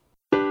seat.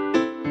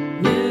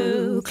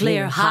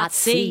 Nuclear hot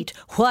seat.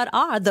 What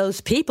are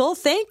those people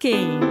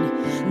thinking?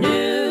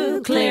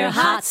 Nuclear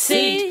hot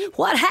seat.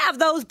 What have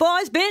those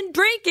boys been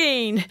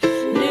drinking?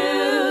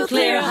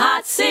 Nuclear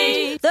hot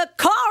seat. The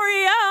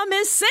corium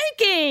is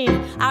sinking.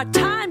 Our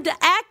time to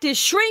act is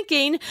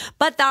shrinking,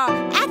 but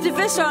our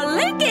activists are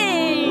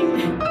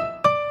linking.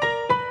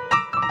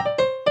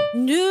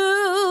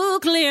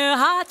 Nuclear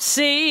hot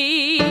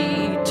seat.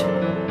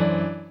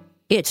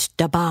 It's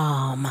the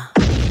bomb.